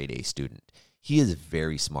 straight A student. He is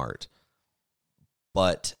very smart.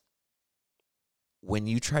 But when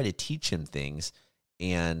you try to teach him things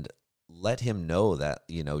and let him know that,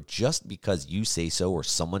 just because you say so or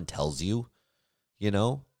someone tells you,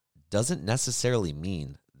 doesn't necessarily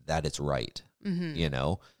mean that it's right,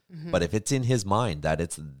 But if it's in his mind that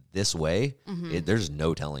it's this way, there's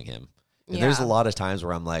no telling him. And there's a lot of times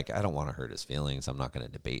where I'm like, I don't want to hurt his feelings. I'm not going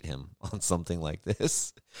to debate him on something like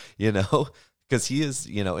this, because he is,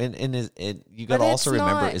 and you got to also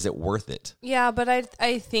remember, is it worth it? Yeah, but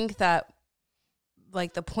I think that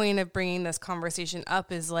like the point of bringing this conversation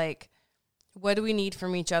up is like, what do we need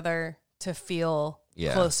from each other to feel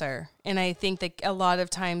closer? And I think that a lot of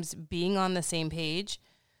times being on the same page,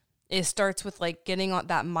 it starts with like getting on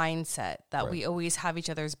that mindset that we always have each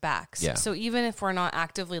other's backs. Yeah. So even if we're not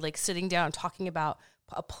actively like sitting down and talking about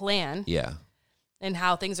a plan and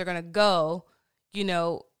how things are going to go,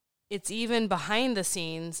 it's even behind the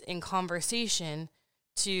scenes in conversation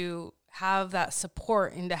to have that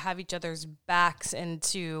support and to have each other's backs and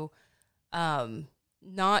to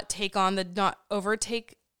not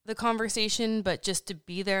overtake the conversation, but just to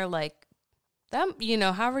be there like, them,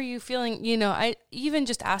 how are you feeling? I even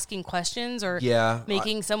just asking questions or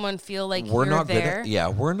making someone feel like we're you're not there. Good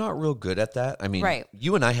at, we're not real good at that. I mean,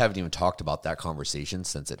 you and I haven't even talked about that conversation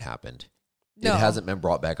since it happened. No. It hasn't been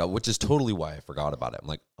brought back up, which is totally why I forgot about it. I'm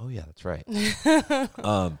like, oh yeah, that's right.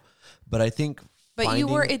 But I think,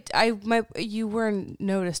 you were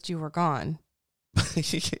noticed you were gone.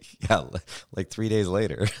 Yeah, like 3 days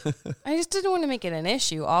later. I just didn't want to make it an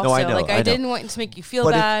issue. Also, no, I know, I didn't want to make you feel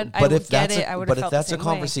bad. I would get it. I would have felt the same way. But if that's a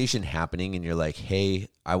conversation happening, and you're like, "Hey,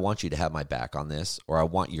 I want you to have my back on this, or I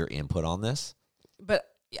want your input on this," but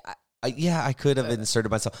I could have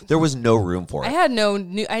inserted myself. There was no room for it.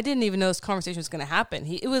 I didn't even know this conversation was going to happen.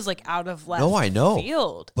 It was like out of left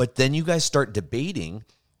field. But then you guys start debating.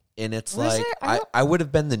 And it's I would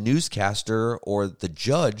have been the newscaster or the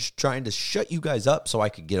judge trying to shut you guys up so I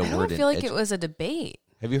could get a word in. I don't feel like it was a debate.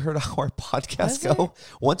 Have you heard how our podcast go?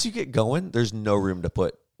 Once you get going, there's no room to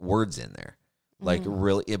put words in there. Like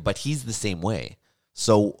really, but he's the same way.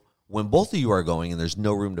 So when both of you are going and there's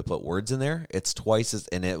no room to put words in there, it's twice as,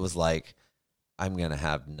 and it was like, I'm going to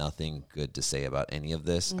have nothing good to say about any of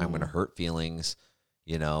this. I'm going to hurt feelings.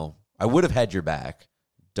 I would have had your back.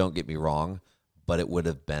 Don't get me wrong. But it would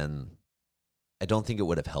have been, I don't think it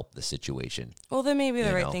would have helped the situation. Well, then maybe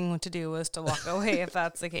the right thing to do was to walk away if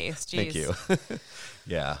that's the case. Jeez. Thank you.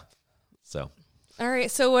 Yeah. So. All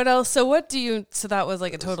right. So what else? So that was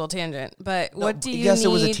like a total tangent, but what do you need it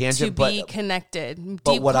was a tangent, to be connected?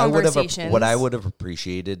 But deep what conversations. what I would have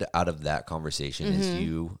appreciated out of that conversation is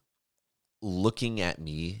you looking at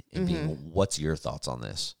me and being, what's your thoughts on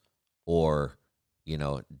this? Or,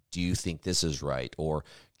 do you think this is right? Or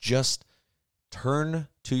just turn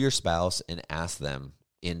to your spouse and ask them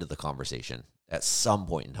into the conversation at some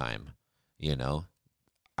point in time.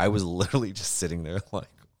 I was literally just sitting there like,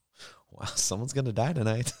 wow, someone's going to die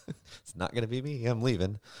tonight. It's not going to be me. I'm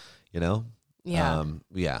leaving,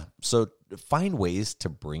 Yeah. So find ways to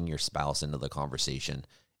bring your spouse into the conversation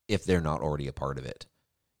if they're not already a part of it,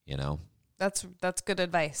 That's good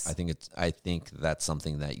advice. I think that's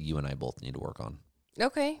something that you and I both need to work on.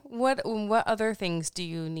 Okay. What other things do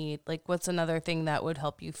you need? Like, what's another thing that would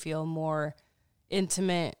help you feel more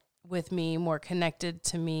intimate with me, more connected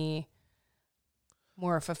to me,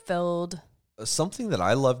 more fulfilled? Something that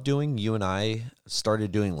I love doing, you and I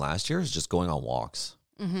started doing last year, is just going on walks.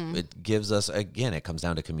 Mm-hmm. It gives us, again, it comes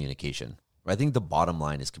down to communication. I think the bottom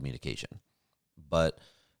line is communication. But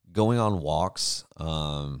going on walks,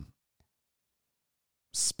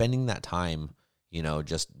 spending that time,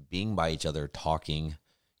 just being by each other, talking,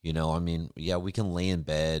 I mean, yeah, we can lay in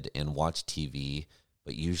bed and watch TV,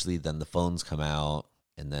 but usually then the phones come out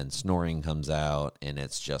and then snoring comes out, and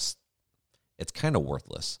it's kind of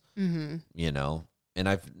worthless, and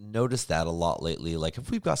I've noticed that a lot lately. Like,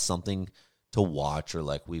 if we've got something to watch, or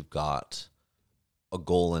like we've got a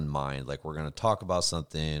goal in mind, like we're going to talk about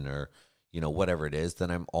something, or, whatever it is,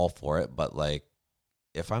 then I'm all for it. But like,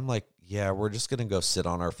 if I'm like, yeah, we're just going to go sit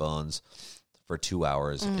on our phones for 2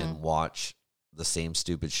 hours and watch the same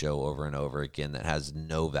stupid show over and over again that has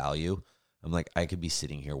no value, I'm like, I could be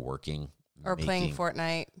sitting here working or playing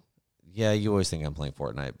Fortnite. Yeah, you always think I'm playing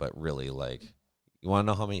Fortnite, but really, like, you want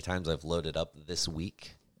to know how many times I've loaded up this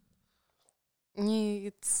week?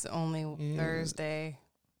 It's only Thursday.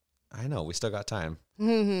 I know, we still got time.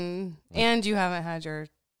 Mm-hmm. And you haven't had your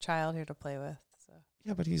child here to play with. So.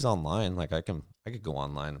 Yeah, but he's online. Like, I could go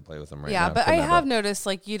online and play with him right now. Yeah, but I have noticed,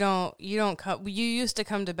 like, you don't come. You used to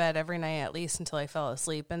come to bed every night at least until I fell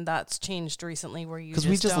asleep, and that's changed recently. Where you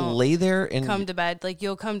we just lay there and come to bed. Like,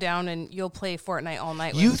 you'll come down and you'll play Fortnite all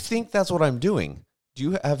night. You think that's what I'm doing? Do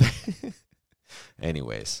you have?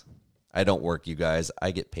 Anyways, I don't work, you guys.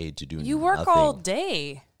 I get paid to do. You work nothing, all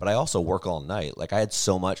day, but I also work all night. Like, I had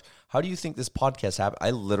so much. How do you think this podcast happened?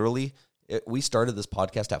 I literally, we started this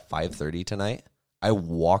podcast at 5:30 tonight. I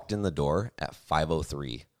walked in the door at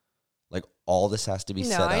 5:03. Like, all this has to be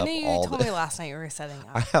set up. No, I know you told me last night you were setting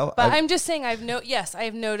up. I'm just saying, I've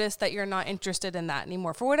noticed that you're not interested in that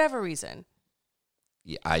anymore for whatever reason.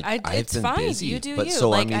 Yeah, I've been fine. busy. You do but you. So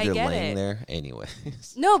like, I'm either I get laying it. there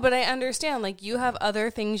anyways. No, but I understand. Like, you have other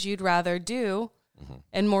things you'd rather do,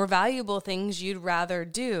 and more valuable things you'd rather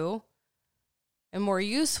do, and more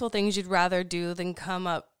useful things you'd rather do than come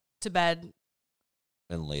up to bed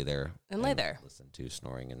and lay there. Listen to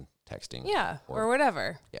snoring and texting. Yeah, or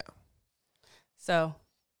whatever. Yeah. So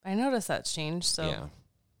I noticed that's changed. So yeah.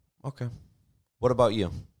 Okay. What about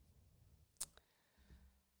you?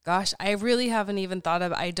 Gosh, I really haven't even thought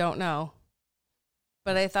of. I don't know,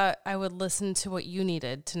 but I thought I would listen to what you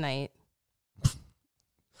needed tonight.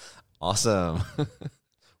 Awesome.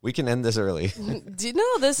 We can end this early.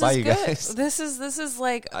 No, this Bye, is you good. guys. This is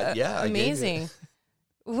like amazing.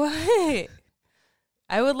 What?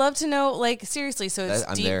 I would love to know, like, seriously. So it's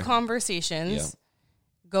I'm deep there. conversations,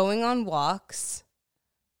 going on walks.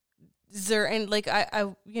 Is there, and like,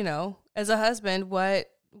 I, as a husband, what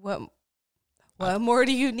more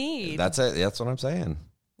do you need? That's it. That's what I'm saying.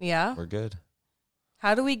 Yeah. We're good.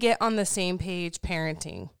 How do we get on the same page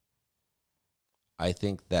parenting? I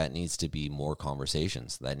think that needs to be more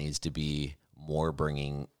conversations. That needs to be more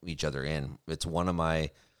bringing each other in. It's one of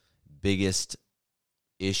my biggest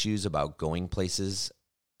issues about going places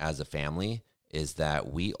as a family is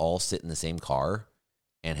that we all sit in the same car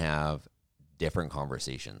and have different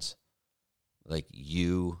conversations. Like,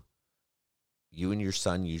 you and your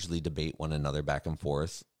son usually debate one another back and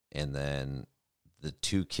forth, and then the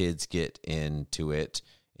two kids get into it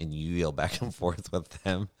and you yell back and forth with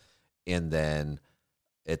them, and then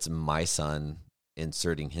it's my son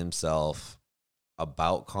inserting himself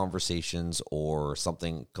about conversations or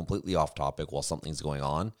something completely off topic while something's going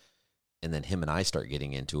on, and then him and I start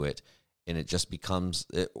getting into it, and it just becomes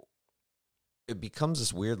it becomes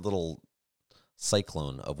this weird little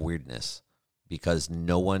cyclone of weirdness because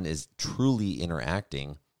no one is truly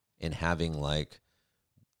interacting and having like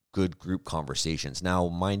good group conversations. Now,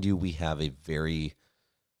 mind you, we have a very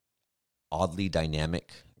oddly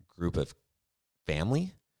dynamic group of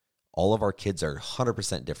family. All of our kids are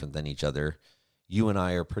 100% different than each other. You and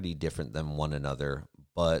I are pretty different than one another,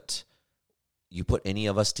 but you put any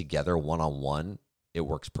of us together one-on-one, it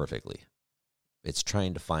works perfectly. It's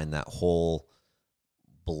trying to find that whole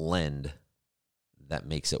blend that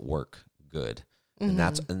makes it work good.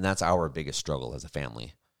 Mm-hmm. And that's our biggest struggle as a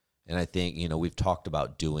family. And I think, we've talked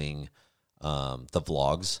about doing the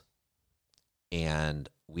vlogs, and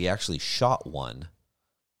we actually shot one,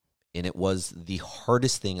 and it was the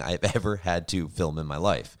hardest thing I've ever had to film in my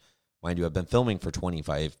life. Mind you, I've been filming for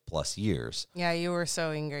 25 plus years. Yeah, you were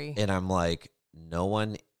so angry. And I'm like,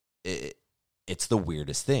 it's the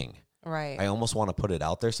weirdest thing. Right. I almost want to put it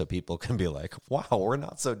out there so people can be like, wow, we're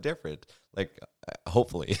not so different. Like,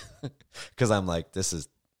 hopefully, because I'm like, this is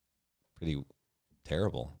pretty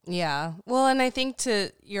terrible. Yeah. Well, and I think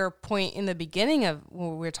to your point in the beginning of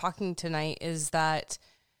when we're talking tonight is that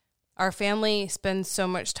our family spends so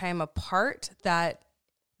much time apart that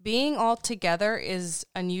being all together is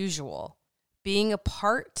unusual. Being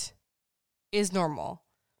apart is normal.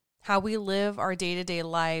 How we live our day-to-day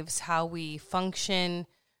lives, how we function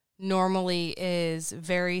normally is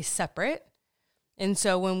very separate. And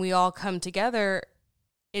so when we all come together,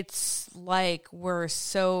 it's like we're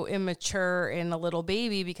so immature and a little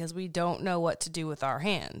baby because we don't know what to do with our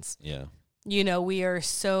hands. Yeah. You know, we are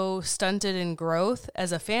so stunted in growth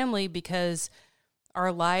as a family because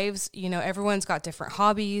our lives, you know, everyone's got different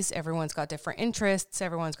hobbies, everyone's got different interests,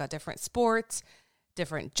 everyone's got different sports,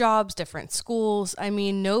 different jobs, different schools. I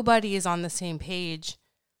mean, nobody is on the same page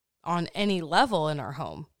on any level in our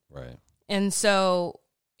home. Right. And so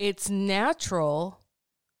it's natural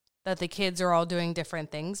that the kids are all doing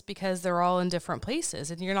different things because they're all in different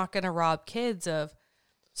places. And you're not going to rob kids of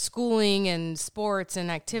schooling and sports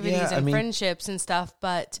and activities friendships and stuff.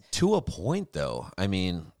 But to a point, though, I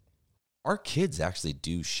mean, our kids actually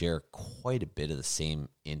do share quite a bit of the same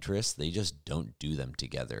interests. They just don't do them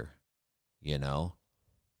together, you know?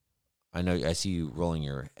 I know. I see you rolling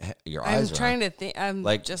your eyes. I'm trying to think. I'm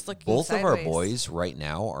like just looking. Both sideways. of our boys right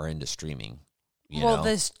now are into streaming. You well, know?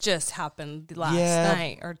 this just happened last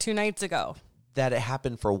night or 2 nights ago. That it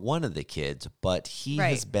happened for one of the kids, but he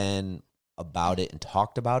has been about it and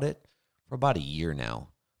talked about it for about a year now,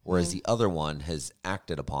 whereas the other one has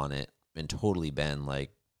acted upon it and totally been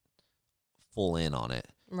like full in on it.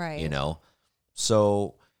 Right. You know,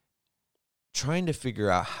 so trying to figure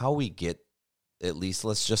out how we get, at least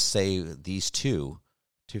let's just say these two,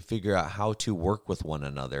 to figure out how to work with one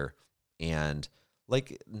another and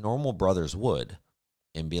like normal brothers would,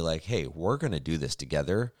 and be like, hey, we're going to do this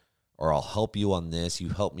together, or I'll help you on this, you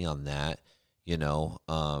help me on that. You know,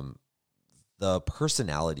 the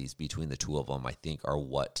personalities between the two of them, I think, are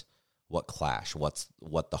what clash,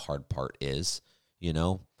 what the hard part is, you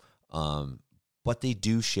know. But they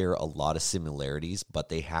do share a lot of similarities, but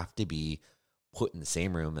they have to be put in the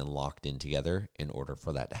same room and locked in together in order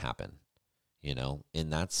for that to happen, you know.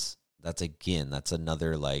 And that's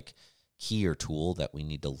another like key or tool that we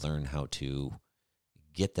need to learn how to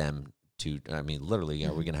get them to. I mean, literally,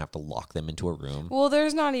 are we going to have to lock them into a room? Well,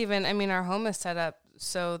 there's not even, I mean, our home is set up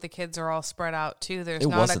so the kids are all spread out too. There's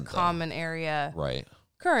not a common area. Right.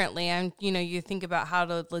 Currently, you think about how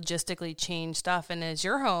to logistically change stuff. And as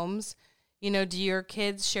your homes, you know, do your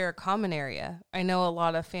kids share a common area? I know a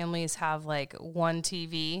lot of families have like one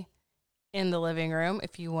TV in the living room.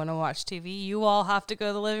 If you want to watch TV, you all have to go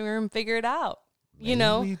to the living room and figure it out.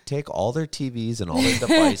 Maybe we take all their TVs and all their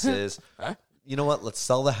devices. You know what? Let's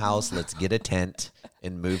sell the house. Let's get a tent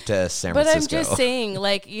and move to San Francisco. But I'm just saying,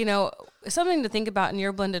 like, you know, something to think about in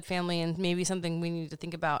your blended family, and maybe something we need to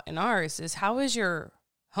think about in ours, is how is your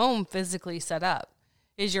home physically set up?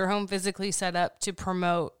 Is your home physically set up to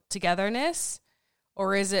promote togetherness,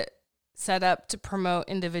 or is it set up to promote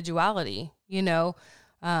individuality? You know,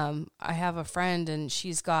 I have a friend and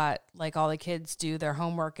she's got like all the kids do their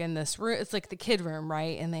homework in this room. It's like the kid room,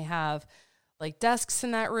 right? And they have like desks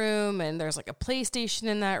in that room, and there's like a PlayStation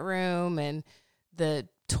in that room, and the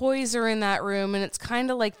toys are in that room, and it's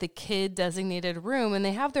kind of like the kid designated room, and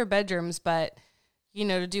they have their bedrooms, but you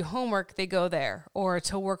know, to do homework, they go there, or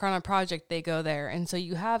to work on a project, they go there. And so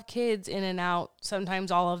you have kids in and out,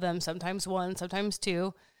 sometimes all of them, sometimes one, sometimes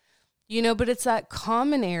two, you know, but it's that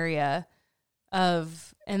common area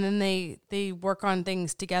of, and then they work on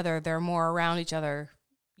things together. They're more around each other,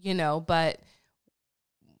 you know, but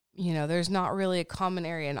you know, there's not really a common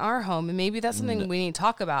area in our home. And maybe that's something we need to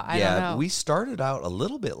talk about. I don't know. We started out a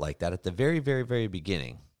little bit like that at the very, very, very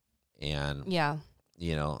beginning. And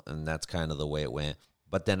you know, and that's kind of the way it went.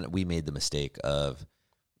 But then we made the mistake of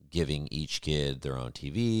giving each kid their own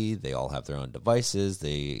TV. They all have their own devices.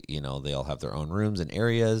 They all have their own rooms and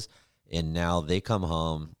areas. And now they come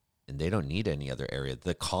home and they don't need any other area.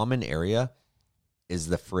 The common area is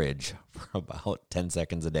the fridge for about 10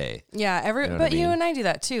 seconds a day. Yeah, you and I do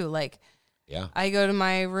that too. Like, yeah, I go to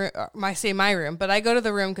my room. I say my room, but I go to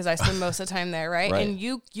the room because I spend most of the time there, right? And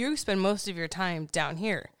you spend most of your time down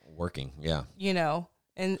here working. Yeah, you know,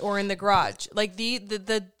 or in the garage. Like the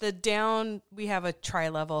down. We have a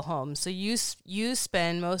tri-level home, so you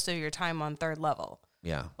spend most of your time on third level.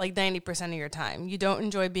 Yeah, like 90% of your time. You don't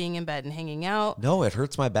enjoy being in bed and hanging out. No, it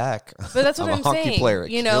hurts my back. But that's what I'm saying. I'm a hockey player. It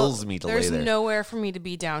kills me to lay there. There's nowhere for me to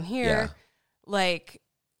be down here. Yeah. Like,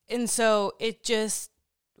 and so it just,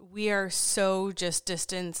 we are so just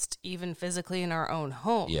distanced, even physically in our own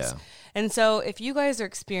homes. Yeah. And so if you guys are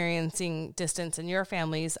experiencing distance in your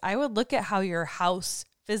families, I would look at how your house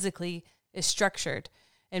physically is structured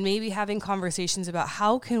and maybe having conversations about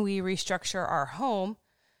how can we restructure our home.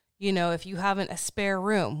 You know, if you haven't a spare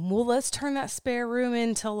room, well, let's turn that spare room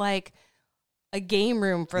into like a game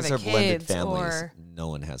room for These the are blended kids. families. Or No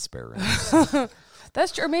one has spare rooms.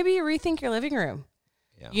 that's true. Or maybe you rethink your living room.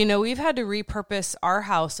 Yeah. You know, we've had to repurpose our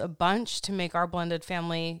house a bunch to make our blended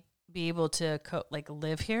family be able to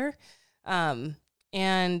live here.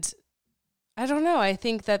 And I don't know. I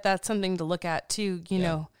think that that's something to look at too. You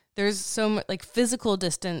know, there's so much like physical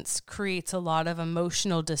distance creates a lot of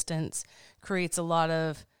emotional distance, creates a lot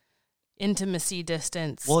of intimacy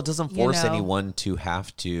distance. Well, it doesn't force you know? anyone to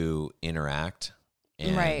have to interact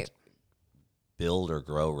and Right. build or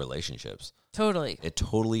grow relationships. Totally. It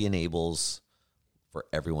totally enables for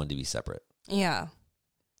everyone to be separate. Yeah.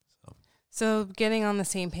 So getting on the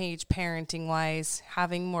same page, parenting wise,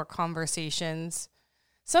 having more conversations.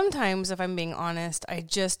 Sometimes, if I'm being honest, I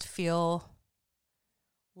just feel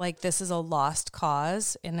like this is a lost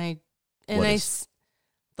cause,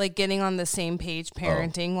 like getting on the same page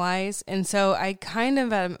parenting wise. And so I kind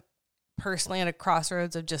of am personally at a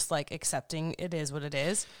crossroads of just like accepting it is what it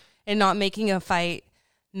is and not making a fight,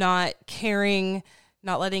 not caring,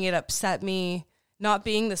 not letting it upset me, not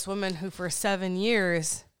being this woman who for 7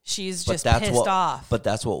 years, she's just pissed off. But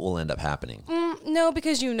that's what will end up happening. No,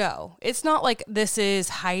 because you know, it's not like this is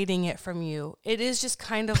hiding it from you. It is just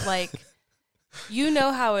kind of like, you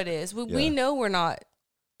know how it is. We know we're not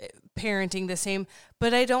parenting the same,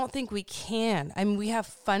 but I don't think we can. I mean, we have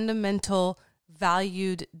fundamental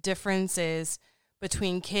valued differences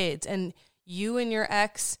between kids, and you and your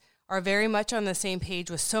ex are very much on the same page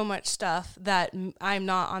with so much stuff that I'm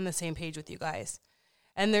not on the same page with you guys.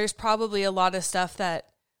 And there's probably a lot of stuff that,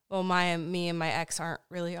 well, me and my ex aren't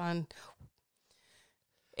really on.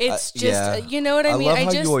 It's just, you know what I mean? I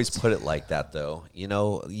love how you always put it like that, though. You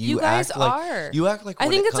know, you guys act like, are. You act like I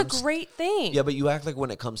when think it it's comes, a great thing. Yeah, but you act like when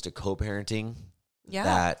it comes to co-parenting,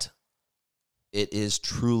 that it is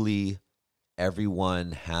truly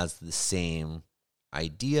everyone has the same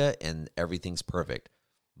idea and everything's perfect.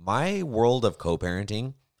 My world of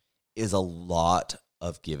co-parenting is a lot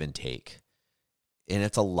of give and take. And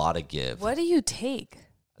it's a lot of give. What do you take?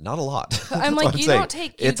 Not a lot. I'm like, you don't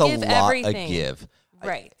take, you it's give a lot everything. of give.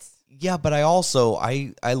 Right. Yeah, but I also,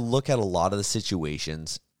 I look at a lot of the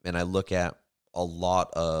situations and I look at a lot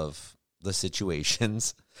of the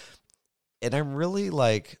situations and I'm really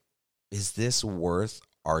like, is this worth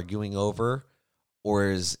arguing over, or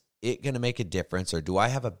is it going to make a difference, or do I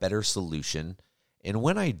have a better solution? And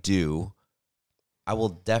when I do, I will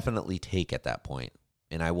definitely take at that point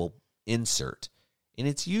and I will insert. And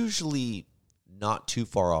it's usually not too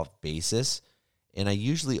far off basis. And I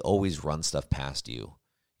usually always run stuff past you.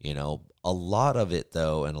 You know, a lot of it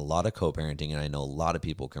though, and a lot of co-parenting, and I know a lot of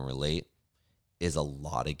people can relate, is a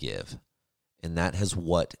lot of give. And that is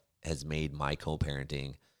what has made my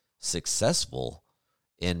co-parenting successful.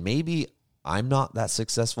 And maybe I'm not that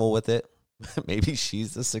successful with it. Maybe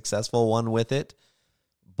she's the successful one with it.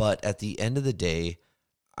 But at the end of the day,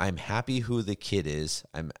 I'm happy who the kid is,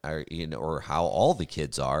 or how all the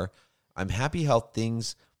kids are. I'm happy how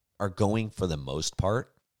things are going for the most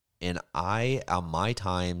part. And I, on my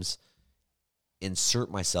times,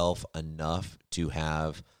 insert myself enough to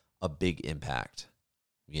have a big impact.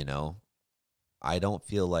 You know, I don't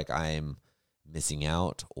feel like I'm missing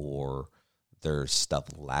out or there's stuff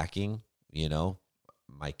lacking. You know,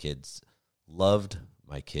 my kids loved,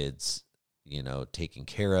 my kids, you know, taken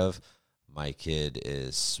care of. My kid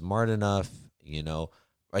is smart enough, you know.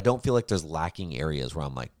 I don't feel like there's lacking areas where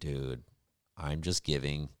I'm like, dude, I'm just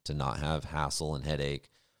giving to not have hassle and headache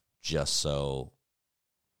just so.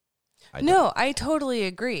 I totally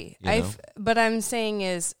agree. But I'm saying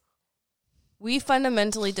is we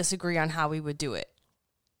fundamentally disagree on how we would do it.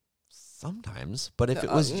 Sometimes, but if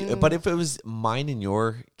it was mine and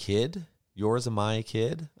your kid, yours and my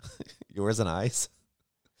kid, yours and I's,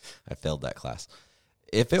 I failed that class.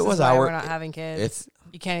 If it was we're not having kids,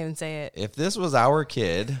 you can't even say it. If this was our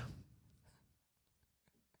kid,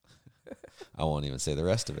 I won't even say the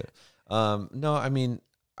rest of it. No, I mean,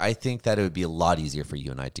 I think that it would be a lot easier for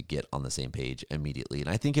you and I to get on the same page immediately. And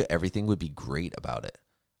I think everything would be great about it.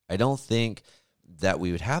 I don't think that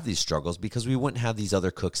we would have these struggles because we wouldn't have these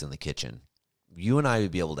other cooks in the kitchen. You and I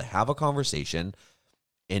would be able to have a conversation,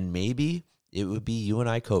 and maybe it would be you and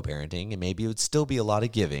I co-parenting, and maybe it would still be a lot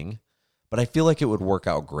of giving, but I feel like it would work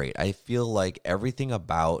out great. I feel like everything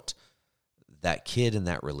about that kid in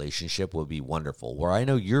that relationship would be wonderful. Where I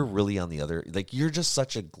know you're really on the other, like you're just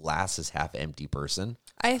such a glass is half empty person.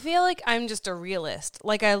 I feel like I'm just a realist.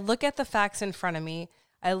 Like I look at the facts in front of me.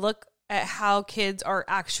 I look at how kids are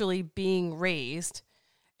actually being raised.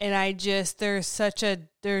 And it's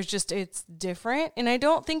different. And I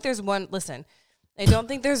don't think there's one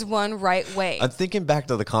right way. I'm thinking back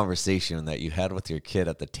to the conversation that you had with your kid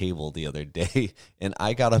at the table the other day, and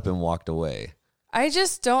I got up and walked away. I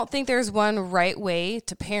just don't think there's one right way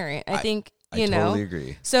to parent. I think, I totally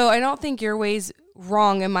agree. So I don't think your way's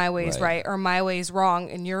wrong and my way's right, or my way's wrong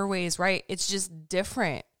and your way's right. It's just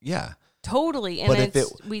different. Yeah. Totally. And if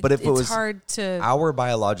it was hard to... our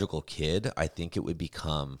biological kid, I think it would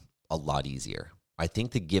become a lot easier. I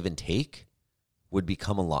think the give and take would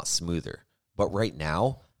become a lot smoother. But right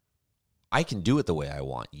now, I can do it the way I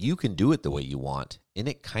want. You can do it the way you want. And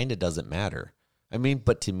it kind of doesn't matter. I mean,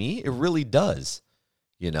 but to me, it really does.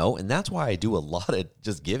 And that's why I do a lot of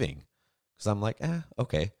just giving. Because I'm like,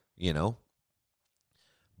 okay,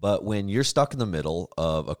 But when you're stuck in the middle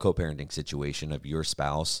of a co-parenting situation of your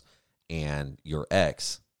spouse and your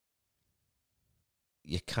ex,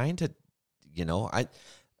 you kind of,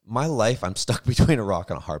 my life, I'm stuck between a rock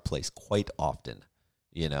and a hard place quite often,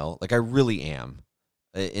 like I really am.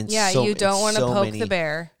 You don't want to poke the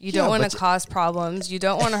bear. You don't want to cause problems. You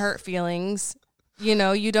don't want to hurt feelings.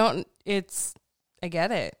 I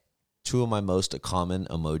get it. 2 of my most common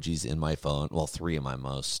emojis in my phone, well, 3 of my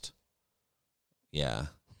most,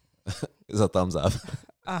 is a thumbs up.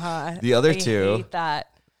 The other 2, I hate that.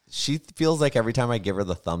 She feels like every time I give her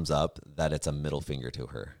the thumbs up that it's a middle finger to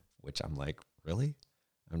her, which I'm like, really?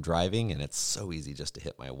 I'm driving and it's so easy just to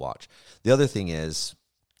hit my watch. The other thing is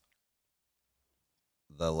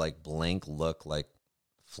the like blank look, like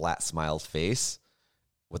flat smiled face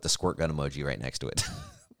with the squirt gun emoji right next to it.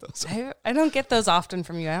 I don't get those often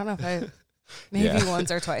from you. I don't know if maybe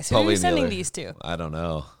once or twice. Who are you sending these to? I don't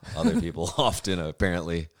know. Other people often,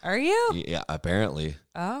 apparently. Are you? Yeah, apparently.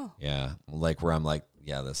 Oh. Yeah. Like where I'm like,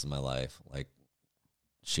 yeah, this is my life. Like,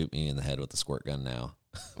 shoot me in the head with the squirt gun now.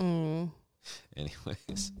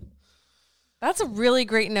 Anyways. That's a really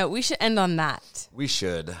great note. We should end on that. We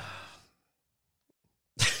should.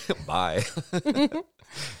 Bye.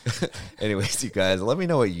 Anyways, you guys, let me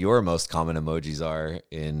know what your most common emojis are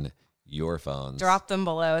in your phones. Drop them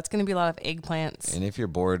below. It's going to be a lot of eggplants. And if you're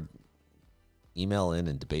bored, email in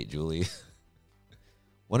and debate Julie.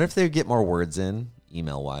 Wonder if they get more words in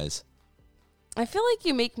email-wise. I feel like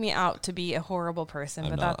you make me out to be a horrible person,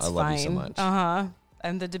 but that's fine. I love you so much.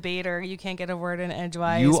 I'm the debater. You can't get a word in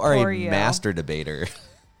edgewise. You are a master debater.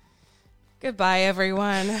 Goodbye,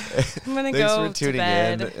 everyone. I'm going to go Thanks for tuning to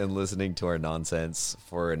bed. in and listening to our nonsense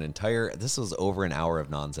for this was over an hour of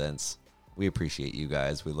nonsense. We appreciate you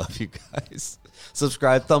guys. We love you guys.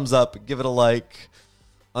 Subscribe, thumbs up, give it a like.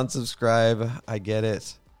 Unsubscribe. I get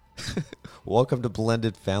it. Welcome to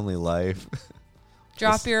Blended Family Life.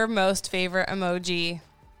 Drop your most favorite emoji.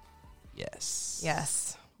 Yes.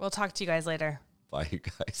 Yes. We'll talk to you guys later. Bye, you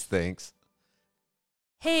guys. Thanks.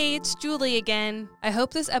 Hey, it's Julie again. I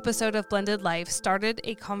hope this episode of Blended Life started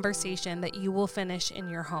a conversation that you will finish in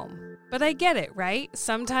your home. But I get it, right?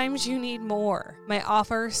 Sometimes you need more. My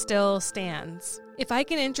offer still stands. If I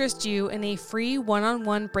can interest you in a free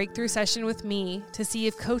one-on-one breakthrough session with me to see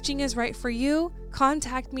if coaching is right for you,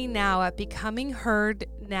 contact me now at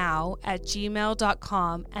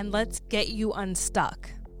becomingheardnow@gmail.com and let's get you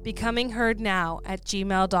unstuck.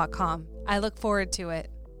 becomingheardnow@gmail.com. I look forward to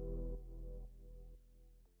it.